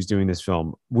that he was doing this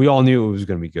film, we all knew it was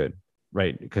going to be good,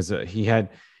 right? Because he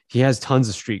has tons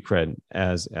of street cred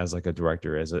as like a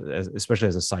director, especially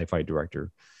as a sci-fi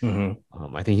director.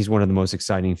 Mm-hmm. I think he's one of the most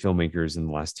exciting filmmakers in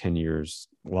the last 10 years,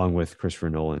 along with Christopher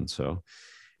Nolan. So,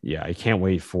 yeah, I can't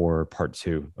wait for part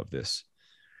 2 of this.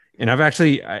 And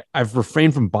I've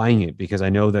refrained from buying it because I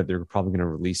know that they're probably going to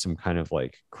release some kind of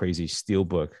like crazy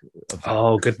steelbook.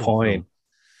 Oh, good point.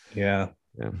 Yeah.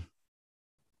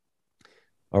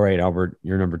 All right, Albert,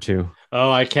 you're number 2. Oh,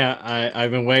 I can't.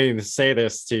 I've been waiting to say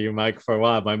this to you, Mike, for a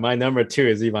while. But my number 2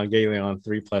 is Evangelion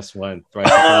 3+1. Oh,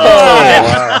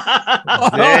 wow.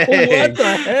 What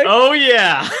the heck? Oh,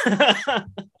 yeah.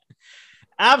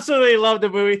 Absolutely love the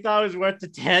movie. Thought it was worth the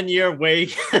 10-year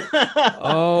wait.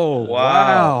 Oh,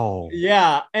 wow.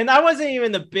 Yeah. And I wasn't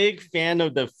even a big fan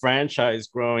of the franchise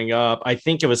growing up. I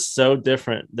think it was so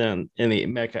different than in the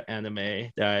mecha anime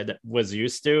that I was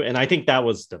used to. And I think that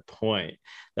was the point.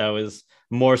 That was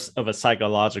more of a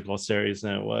psychological series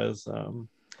than it was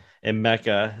a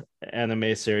mecha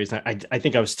anime series. I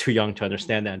think I was too young to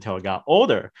understand that until I got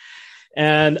older.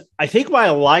 And I think what I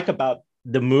like about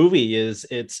the movie is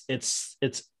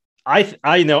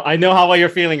I know how your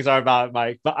feelings are about it,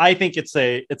 Mike, but I think it's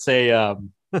a it's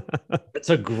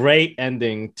a great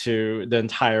ending to the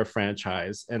entire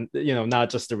franchise, and not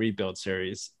just the rebuild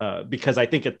series, because I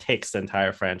think it takes the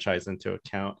entire franchise into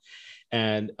account.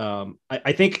 And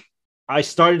I think I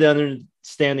started to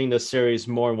understanding the series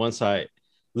more once I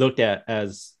looked at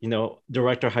as,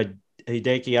 director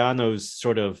Hideaki Anno's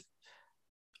sort of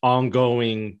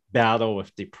ongoing battle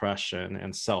with depression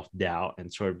and self-doubt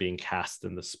and sort of being cast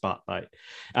in the spotlight.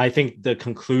 I think the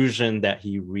conclusion that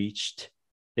he reached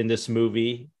in this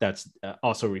movie, that's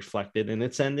also reflected in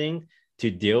its ending, to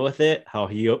deal with it,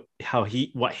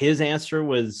 what his answer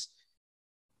was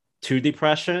to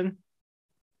depression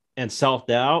and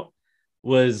self-doubt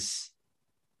was,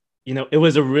 it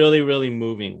was a really, really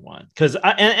moving one, because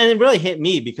and it really hit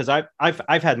me, because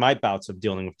I've had my bouts of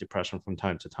dealing with depression from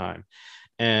time to time.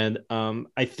 And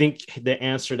I think the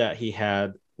answer that he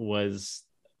had was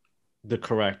the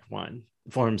correct one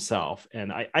for himself.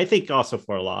 And I think also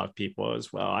for a lot of people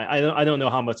as well. I don't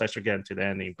know how much I should get into the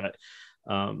ending, but,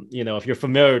 if you're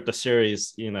familiar with the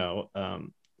series,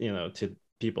 to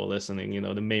people listening,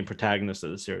 the main protagonist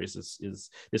of the series is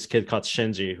this kid called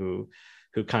Shinji, who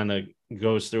kind of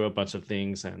goes through a bunch of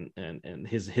things, and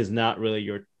his not really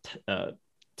your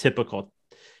typical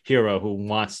hero who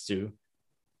wants to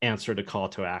answer the call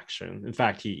to action. In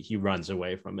fact, he runs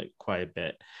away from it quite a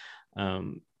bit.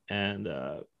 I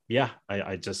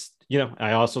just,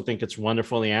 I also think it's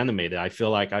wonderfully animated. I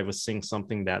feel like I was seeing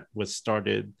something that was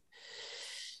started,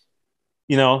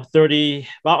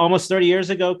 almost 30 years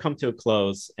ago, come to a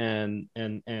close, and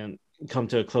come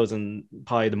to a close in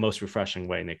probably the most refreshing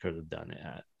way they could have done it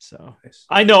at. So Nice.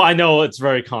 I know it's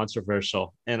very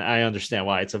controversial, and I understand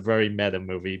why. It's a very meta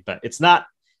movie, but it's not,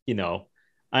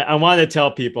 I want to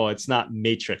tell people it's not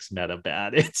Matrix meta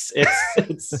bad. It's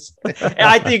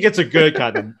I think it's a good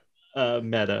kind of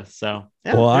meta. So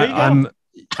yeah, Well, there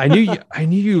you go. I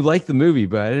knew you liked the movie,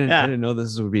 but I didn't know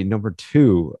this would be number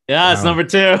 2. Yeah, it's Wow. number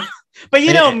 2. But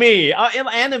me,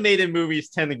 animated movies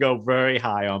tend to go very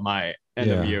high on my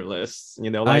end of year lists.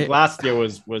 Last year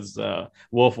was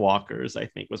Wolf Walkers, I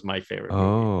think, was my favorite movie.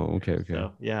 Oh, okay.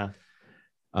 So, yeah.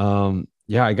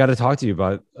 I got to talk to you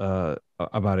about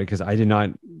it, because I did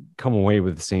not come away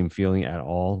with the same feeling at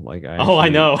all. Like I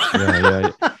know.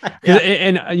 Yeah. Yeah.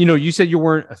 And you said you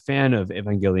weren't a fan of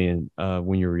Evangelion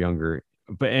when you were younger,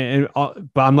 but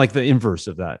I'm like the inverse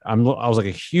of that. I was like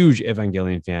a huge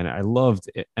Evangelion fan. I loved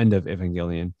End of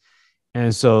Evangelion,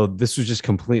 and so this was just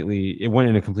it went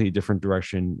in a completely different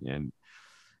direction. And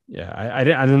yeah, I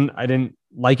didn't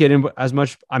like it as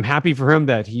much. I'm happy for him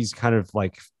that he's kind of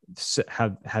like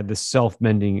had this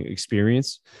self-mending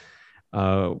experience,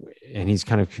 and he's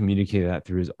kind of communicated that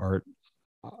through his art.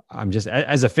 I'm just,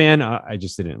 as a fan, I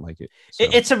just didn't like it. So.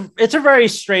 It's a very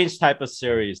strange type of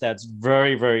series that's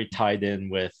very, very tied in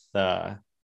with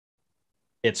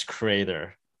its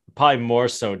creator, probably more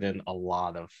so than a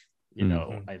lot of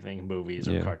I think movies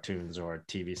or cartoons or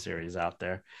TV series out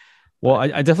there. Well,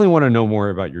 I definitely want to know more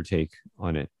about your take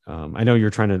on it. I know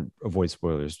you're trying to avoid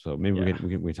spoilers, so maybe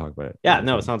we talk about it. Yeah,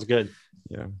 no, it sounds good.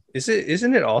 Yeah.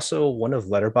 Isn't it also one of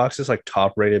Letterboxd's like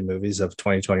top rated movies of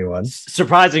 2021?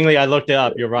 Surprisingly, I looked it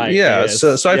up. You're right. Yeah.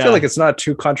 So I feel like it's not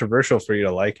too controversial for you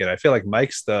to like it. I feel like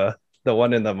Mike's the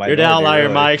one in the minority. You're the outlier,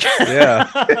 really. Mike.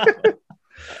 Yeah.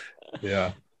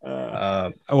 Yeah.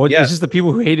 It's just the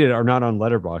people who hate it are not on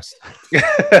Letterboxd.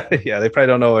 Yeah, they probably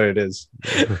don't know what it is.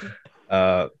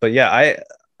 But yeah,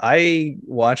 I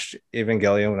watched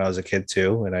Evangelion when I was a kid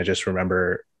too, and I just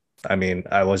remember, I mean,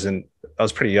 I was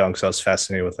pretty young, so I was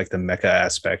fascinated with like the mecha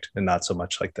aspect and not so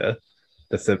much like the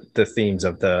themes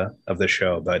of the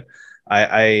show. But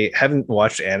I haven't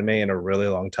watched anime in a really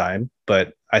long time,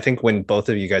 but I think when both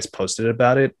of you guys posted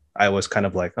about it, I was kind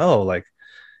of like, oh, like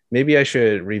maybe I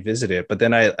should revisit it. But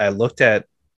then I looked at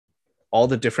all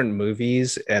the different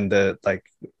movies and the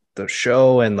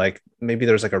show, and like maybe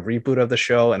there's like a reboot of the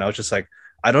show, and I was just like,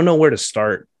 I don't know where to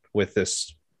start with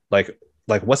this, like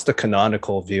what's the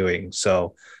canonical viewing.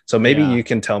 So maybe you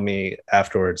can tell me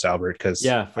afterwards, Albert, because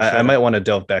I might want to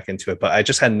delve back into it, but I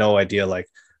just had no idea, like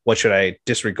what should I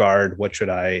disregard, what should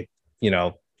I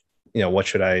what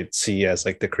should I see as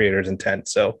like the creator's intent.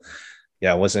 So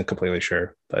yeah, I wasn't completely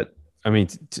sure, but I mean,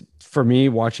 for me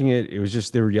watching it, it was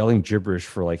just they were yelling gibberish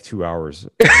for like 2 hours.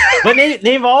 But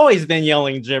they've always been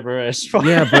yelling gibberish.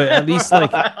 Yeah, but at least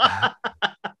like,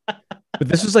 but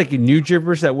this was like a new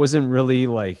gibberish that wasn't really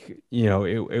like,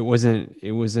 it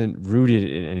wasn't rooted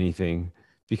in anything,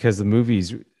 because the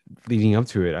movies leading up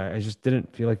to it, I just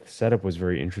didn't feel like the setup was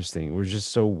very interesting. It was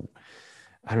just so,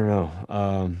 I don't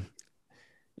know.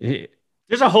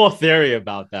 There's a whole theory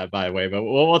about that, by the way, but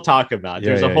we'll talk about it.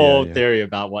 There's a whole theory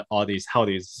about how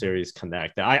these series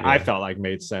connect. I felt like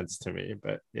made sense to me,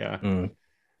 but yeah.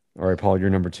 All right, Paul, you're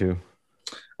number 2.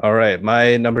 All right,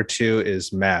 my number 2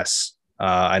 is Mass.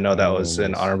 I know that was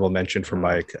an honorable mention for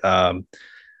Mike.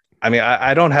 I mean,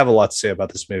 I don't have a lot to say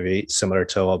about this movie, similar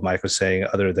to what Mike was saying,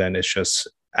 other than it's just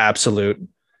absolute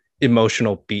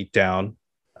emotional beatdown.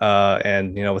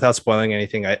 And without spoiling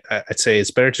anything, I'd say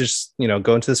it's better to just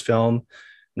go into this film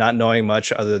not knowing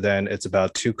much other than it's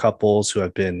about two couples who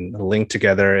have been linked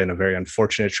together in a very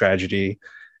unfortunate tragedy,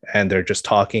 and they're just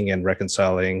talking and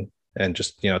reconciling and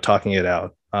just talking it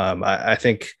out. I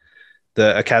think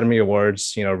the Academy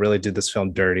Awards really did this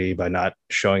film dirty by not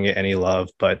showing it any love,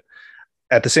 but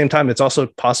at the same time, it's also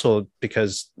possible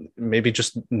because maybe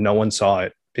just no one saw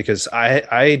it, because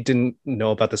I didn't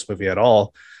know about this movie at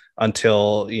all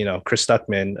until Chris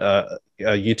Stuckman, a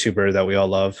YouTuber that we all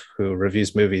love who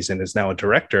reviews movies and is now a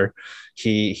director.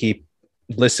 He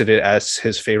listed it as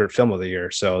his favorite film of the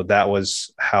year. So that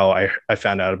was how I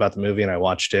found out about the movie, and I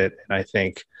watched it. And I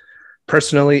think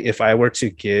personally, if I were to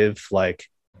give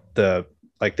the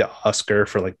Oscar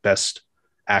for best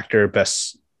actor,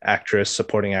 best actress,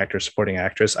 supporting actor, supporting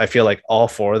actress, I feel like all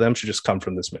four of them should just come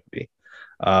from this movie.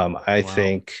 I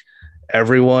think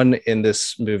everyone in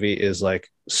this movie is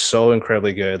so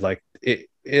incredibly good. It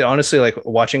honestly,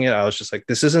 watching it, I was just like,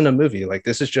 this isn't a movie.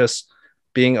 This is just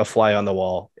being a fly on the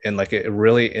wall in a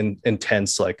really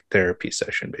intense therapy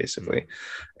session, basically.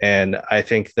 And I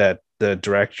think that the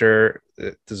director,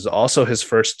 this is also his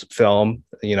first film.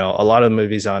 A lot of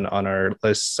movies on our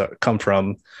list come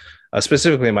from,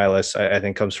 specifically my list, I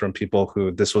think comes from people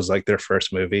who this was their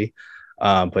first movie.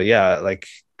 But yeah,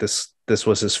 this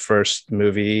was his first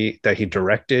movie that he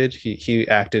directed. He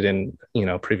acted in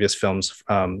previous films.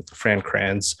 Fran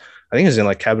Kranz, I think he was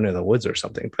in Cabin in the Woods or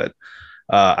something. But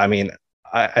I mean,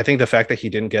 I think the fact that he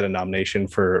didn't get a nomination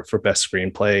for best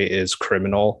screenplay is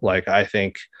criminal. I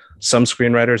think some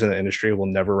screenwriters in the industry will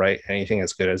never write anything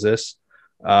as good as this.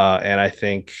 And I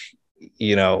think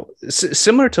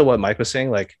similar to what Mike was saying,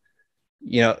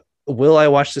 will I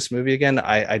watch this movie again?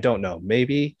 I don't know,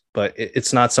 maybe, but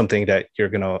it's not something that you're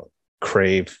gonna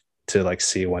crave to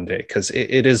see one day, because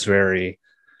it is very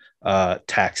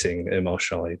taxing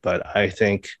emotionally. But I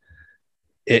think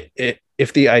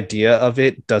if the idea of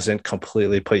it doesn't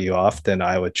completely put you off, then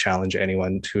I would challenge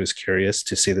anyone who is curious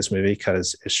to see this movie,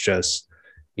 because it's just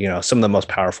some of the most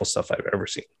powerful stuff I've ever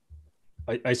seen.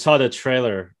 I saw the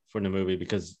trailer for the movie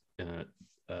because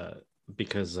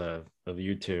of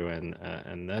you two,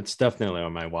 and that's definitely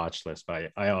on my watch list.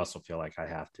 But I also feel like I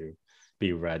have to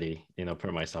be ready,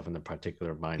 put myself in the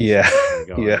particular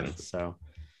mindset. Yeah. So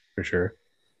for sure.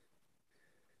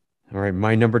 All right,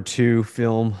 my number 2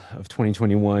 film of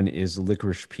 2021 is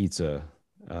Licorice Pizza.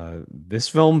 This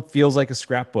film feels like a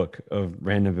scrapbook of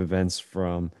random events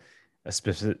from a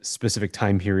specific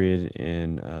time period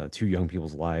in two young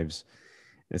people's lives.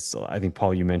 I think,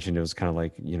 Paul, you mentioned it was kind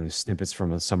of snippets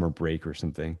from a summer break or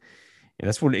something. And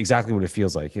that's exactly what it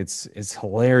feels like. It's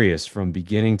hilarious from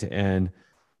beginning to end.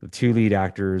 The two lead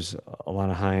actors,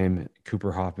 Alana Haim,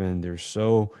 Cooper Hoffman, they're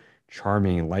so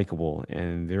charming and likable.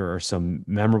 And there are some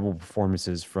memorable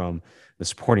performances from the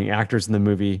supporting actors in the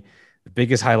movie. The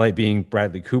biggest highlight being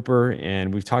Bradley Cooper.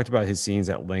 And we've talked about his scenes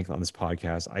at length on this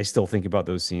podcast. I still think about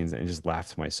those scenes and just laugh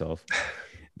to myself.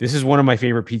 This is one of my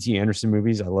favorite P.T. Anderson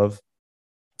movies. I love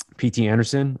P.T.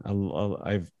 Anderson.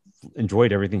 I've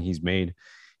enjoyed everything he's made.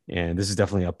 And this is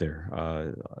definitely up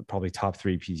there. Probably top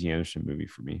 3 P.T. Anderson movie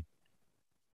for me.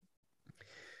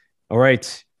 All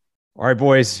right,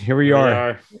 boys, here we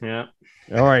are. Yeah.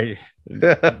 All right.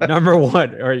 Number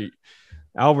 1. All right,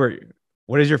 Albert,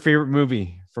 what is your favorite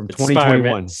movie from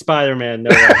 2021? Spider-Man. No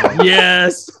Way.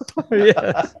 Yes.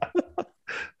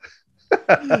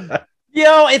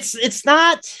 Yes.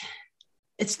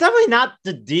 It's definitely not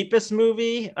the deepest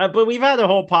movie, but we've had a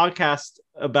whole podcast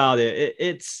about it.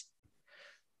 It's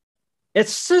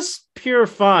just pure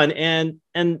fun, and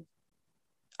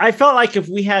I felt like if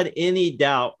we had any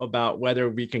doubt about whether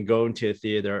we can go into a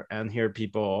theater and hear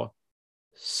people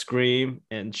scream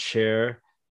and cheer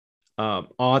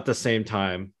all at the same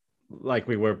time, like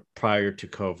we were prior to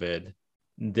COVID,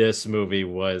 this movie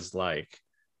was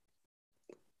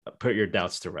put your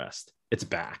doubts to rest. It's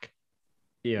back.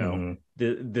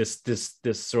 This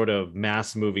sort of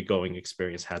mass movie going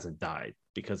experience hasn't died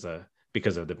because of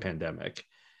the pandemic.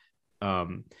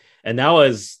 And that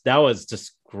was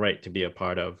just great to be a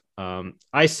part of.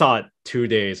 I saw it 2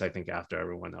 days, I think, after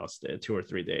everyone else did, 2 or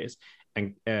 3 days,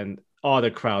 and all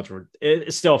the crowds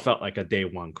it still felt like a day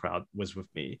one crowd was with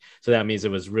me. So that means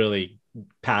it was really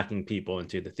packing people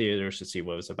into the theaters to see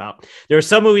what it was about. There are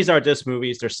some movies that are just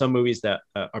movies. There's some movies that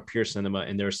are pure cinema,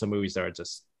 and there are some movies that are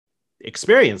just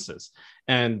experiences.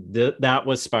 And that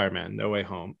was Spider-Man No Way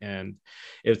Home. And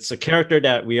it's a character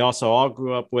that we also all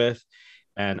grew up with.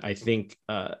 And I think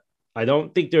I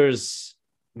don't think there's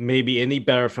maybe any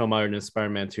better film other than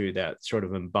Spider-Man 2 that sort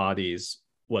of embodies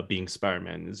what being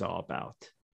Spider-Man is all about.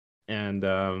 And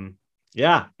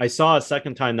yeah, I saw a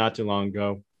second time not too long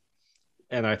ago,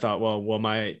 and I thought, well,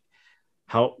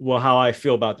 how I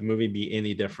feel about the movie be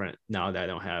any different now that I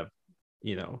don't have,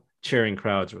 cheering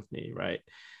crowds with me, right?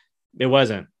 It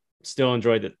wasn't. Still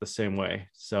enjoyed it the same way.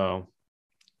 So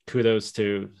kudos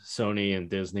to Sony and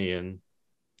Disney and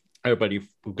everybody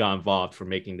who got involved for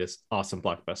making this awesome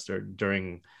blockbuster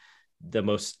during the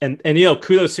most, and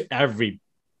kudos to every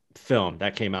film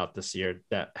that came out this year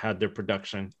that had their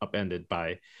production upended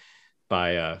by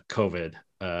COVID.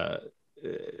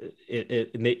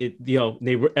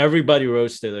 Everybody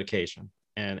rose to the occasion,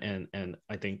 and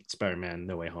I think Spider-Man: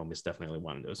 No Way Home is definitely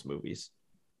one of those movies.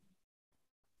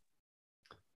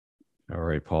 All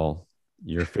right, Paul,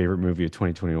 your favorite movie of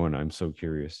 2021. I'm so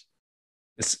curious.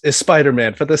 It's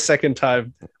Spider-Man for the second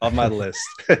time on my list.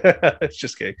 It's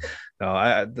just kidding.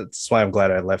 No, that's why I'm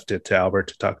glad I left it to Albert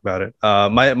to talk about it.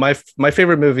 My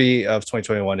favorite movie of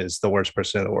 2021 is The Worst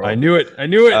Person in the World. I knew it.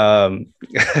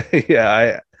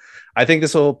 Yeah, I think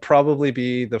this will probably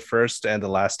be the first and the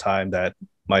last time that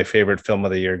my favorite film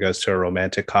of the year goes to a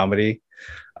romantic comedy.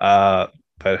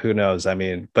 But who knows?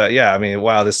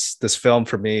 Wow, this film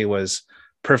for me was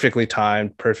perfectly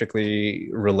timed, perfectly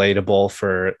relatable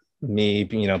for me,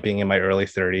 being in my early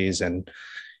 30s. And,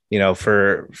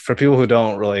 for people who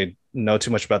don't really know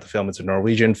too much about the film, it's a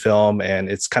Norwegian film, and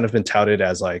it's kind of been touted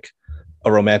as like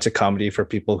a romantic comedy for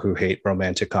people who hate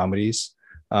romantic comedies.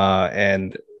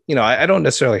 And, I don't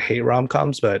necessarily hate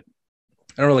rom-coms, but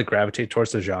I don't really gravitate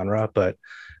towards the genre. But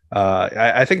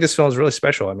I think this film is really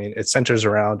special. I mean, it centers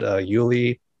around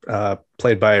Yuli,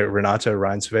 played by Renata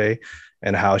Reinsve,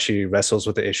 and how she wrestles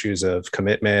with the issues of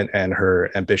commitment and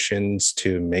her ambitions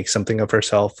to make something of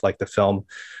herself. Like the film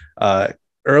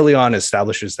early on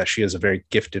establishes that she is a very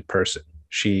gifted person.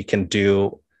 She can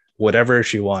do whatever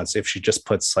she wants if she just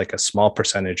puts like a small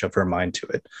percentage of her mind to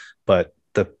it. But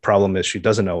the problem is she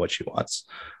doesn't know what she wants.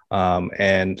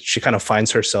 And she kind of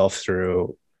finds herself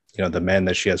through, the men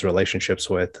that she has relationships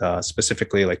with,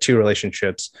 specifically like two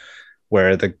relationships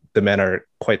where the men are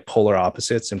quite polar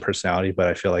opposites in personality, but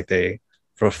I feel like they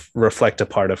reflect a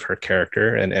part of her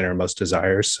character and innermost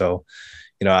desires. So,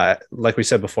 like we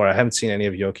said before, I haven't seen any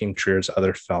of Joachim Trier's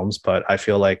other films, but I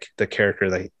feel like the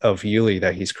character of Yuli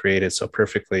that he's created so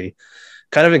perfectly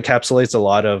kind of encapsulates a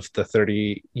lot of the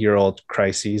 30-year-old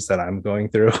crises that I'm going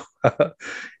through.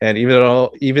 And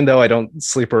even though I don't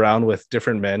sleep around with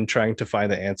different men trying to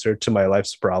find the answer to my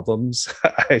life's problems,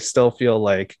 I still feel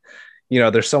like,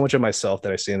 there's so much of myself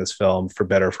that I see in this film, for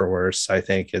better or for worse. I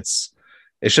think it's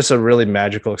just a really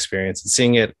magical experience. And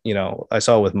seeing it, I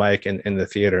saw it with Mike in the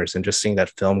theaters, and just seeing that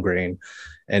film grain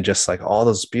and just like all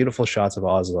those beautiful shots of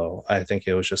Oslo. I think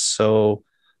it was just so,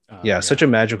 such a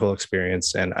magical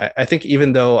experience. And I think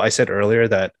even though I said earlier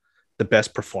that the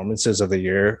best performances of the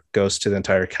year goes to the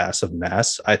entire cast of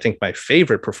Mass, I think my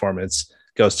favorite performance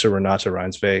goes to Renata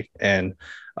Reinsve, and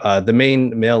the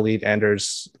main male lead,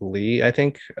 Anders Lee, I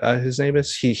think his name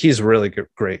is. He's really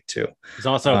great too. He's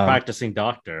also a practicing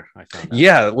doctor. I found out.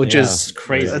 Yeah, which is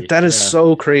crazy. That is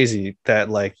so crazy that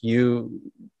like you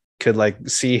could like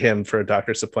see him for a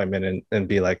doctor's appointment and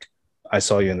be like, I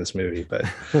saw you in this movie. But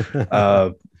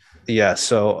yeah,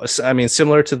 so I mean,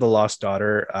 similar to The Lost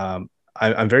Daughter,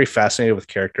 I'm very fascinated with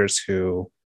characters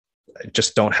who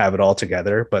just don't have it all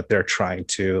together, but they're trying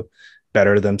to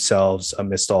better themselves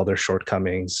amidst all their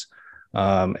shortcomings.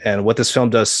 And what this film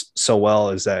does so well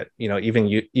is that, even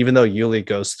though Yuli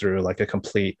goes through like a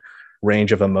complete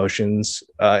range of emotions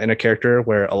in a character,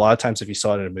 where a lot of times if you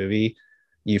saw it in a movie,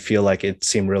 you feel like it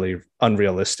seemed really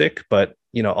unrealistic, but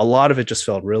a lot of it just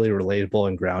felt really relatable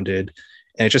and grounded.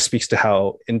 And it just speaks to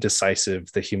how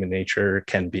indecisive the human nature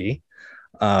can be.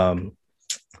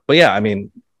 But yeah, I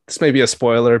mean, this may be a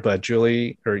spoiler, but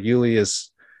Yuli is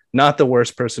not the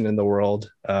worst person in the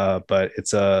world, but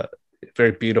it's a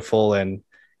very beautiful and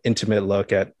intimate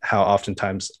look at how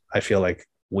oftentimes I feel like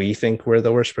we think we're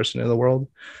the worst person in the world.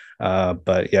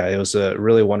 But yeah, it was a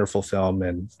really wonderful film,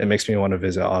 and it makes me want to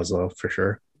visit Oslo for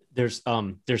sure. There's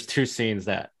two scenes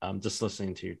that just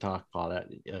listening to you talk, Paul, that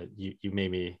you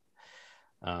made me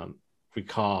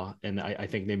recall, and I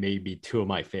think they may be two of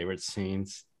my favorite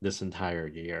scenes this entire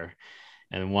year.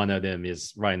 And one of them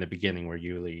is right in the beginning where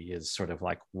Yuli is sort of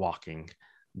like walking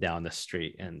down the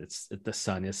street, and the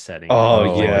sun is setting. Oh,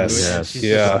 And yes. she's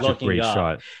Yeah. just Such a looking great up.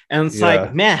 shot. And it's Yeah.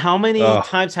 like, man, how many Oh.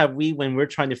 times have we, when we're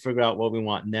trying to figure out what we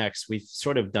want next, we've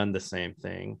sort of done the same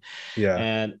thing. Yeah.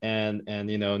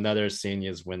 And you know, another scene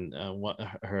is when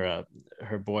her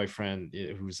boyfriend,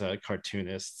 who's a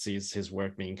cartoonist, sees his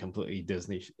work being completely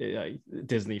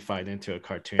Disney-fied into a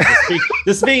cartoon.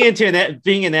 Just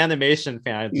being an animation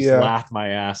fan, I just laughed my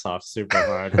ass off super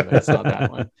hard when I saw that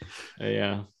one.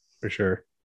 Yeah, For sure.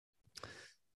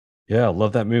 Yeah,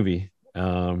 love that movie.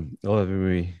 Love that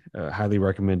movie. Highly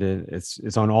recommended.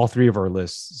 It's on all three of our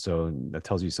lists, so that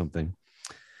tells you something.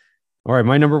 All right,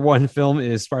 my number one film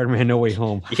is Spider-Man: No Way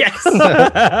Home. yes.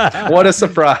 What a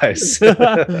surprise.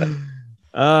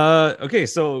 Okay,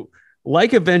 so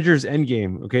like Avengers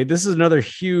Endgame, okay, this is another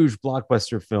huge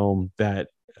blockbuster film that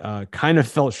kind of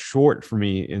felt short for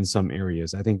me in some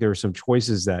areas. I think there are some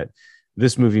choices that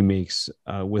this movie makes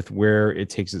with where it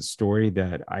takes its story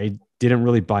that I didn't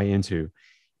really buy into.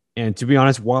 And to be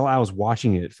honest, while I was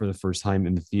watching it for the first time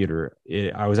in the theater,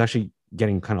 I was actually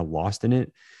getting kind of lost in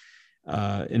it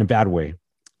in a bad way.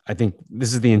 I think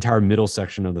this is the entire middle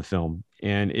section of the film,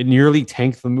 and it nearly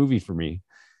tanked the movie for me.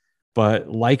 But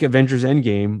like Avengers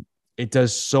Endgame, it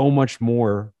does so much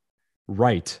more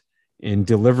right in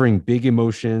delivering big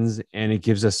emotions, and it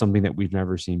gives us something that we've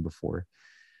never seen before.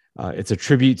 It's a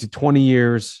tribute to 20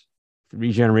 years,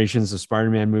 3 generations of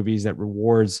Spider-Man movies that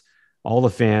rewards all the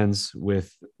fans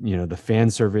with, you know, the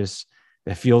fan service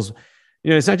that feels,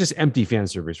 you know, it's not just empty fan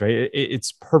service, right?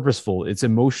 It's purposeful. It's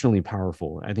emotionally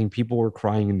powerful. I think people were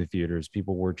crying in the theaters.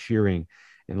 People were cheering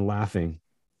and laughing.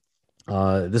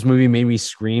 This movie made me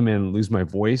scream and lose my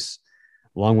voice,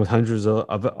 along with hundreds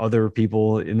of other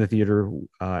people in the theater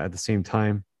at the same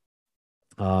time.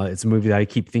 It's a movie that I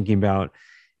keep thinking about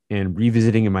and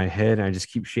revisiting in my head. And I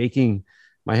just keep shaking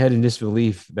my head in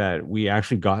disbelief that we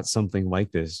actually got something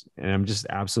like this. And I'm just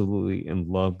absolutely in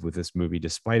love with this movie,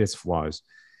 despite its flaws.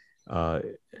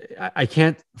 I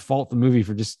can't fault the movie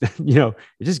for just, you know,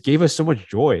 it just gave us so much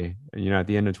joy, you know, at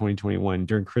the end of 2021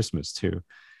 during Christmas too.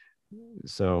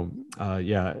 So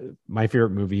yeah, my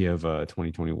favorite movie of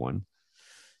 2021.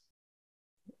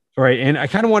 All right. And I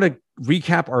kind of want to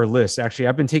recap our list. Actually,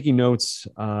 I've been taking notes.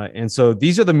 And so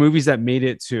these are the movies that made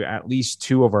it to at least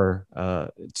two of our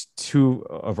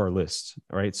lists.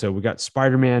 All right. So we got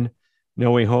Spider-Man: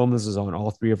 No Way Home. This is on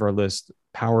all 3 of our lists.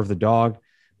 Power of the Dog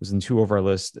was in 2 of our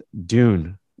lists.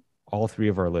 Dune, all 3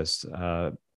 of our lists.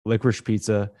 Licorice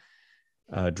Pizza,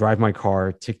 Drive My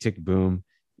Car, Tick Tick Boom,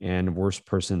 and Worst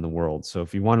Person in the World. So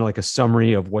if you want like a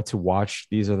summary of what to watch,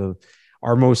 these are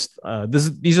our most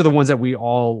these are the ones that we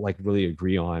all like really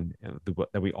agree on,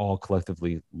 that we all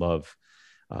collectively love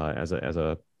as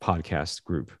a podcast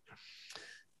group.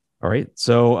 All right,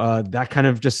 so that kind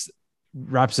of just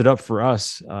wraps it up for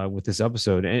us with this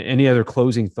episode. Any other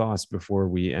closing thoughts before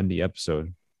we end the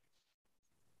episode?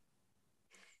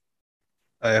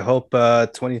 I hope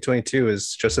 2022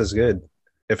 is just as good,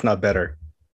 if not better.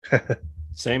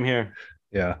 Same here.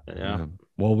 Yeah.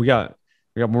 Well, we got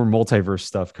more multiverse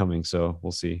stuff coming, so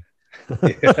we'll see.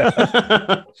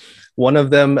 Yeah. One of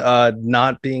them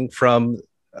not being from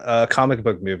a comic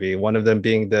book movie, one of them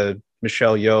being the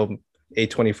Michelle Yeoh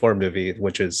A24 movie,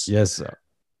 which is, yes,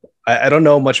 I don't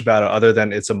know much about it other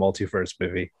than it's a multiverse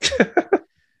movie.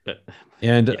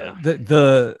 And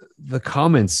the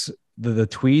comments, the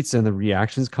tweets and the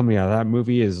reactions coming out of that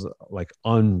movie is like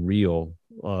unreal.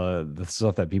 The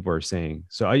stuff that people are saying.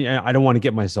 So I don't want to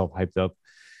get myself hyped up.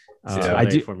 I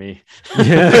do for me.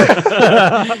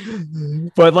 Yeah.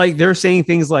 But like they're saying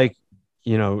things like,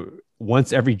 you know,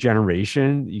 once every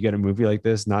generation you get a movie like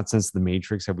this. Not since The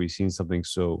Matrix have we seen something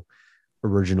so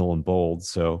original and bold.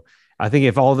 So I think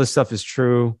if all this stuff is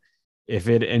true, if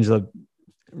it ends up,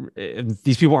 if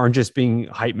these people aren't just being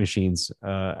hype machines,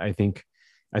 I think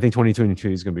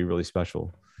 2022 is going to be really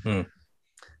special.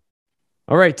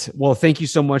 All right. Well, thank you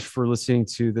so much for listening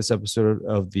to this episode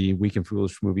of the Week in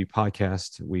Foolish Movie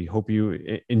Podcast. We hope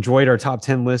you enjoyed our top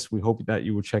 10 list. We hope that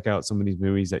you will check out some of these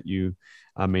movies that you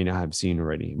may not have seen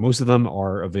already. Most of them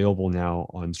are available now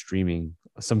on streaming,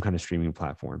 some kind of streaming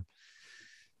platform.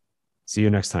 See you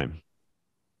next time.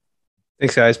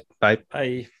 Thanks, guys. Bye.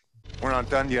 Bye. We're not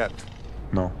done yet.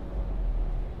 No.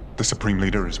 The Supreme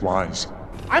Leader is wise.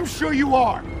 I'm sure you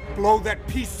are. Blow that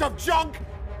piece of junk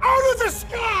out of the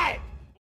sky!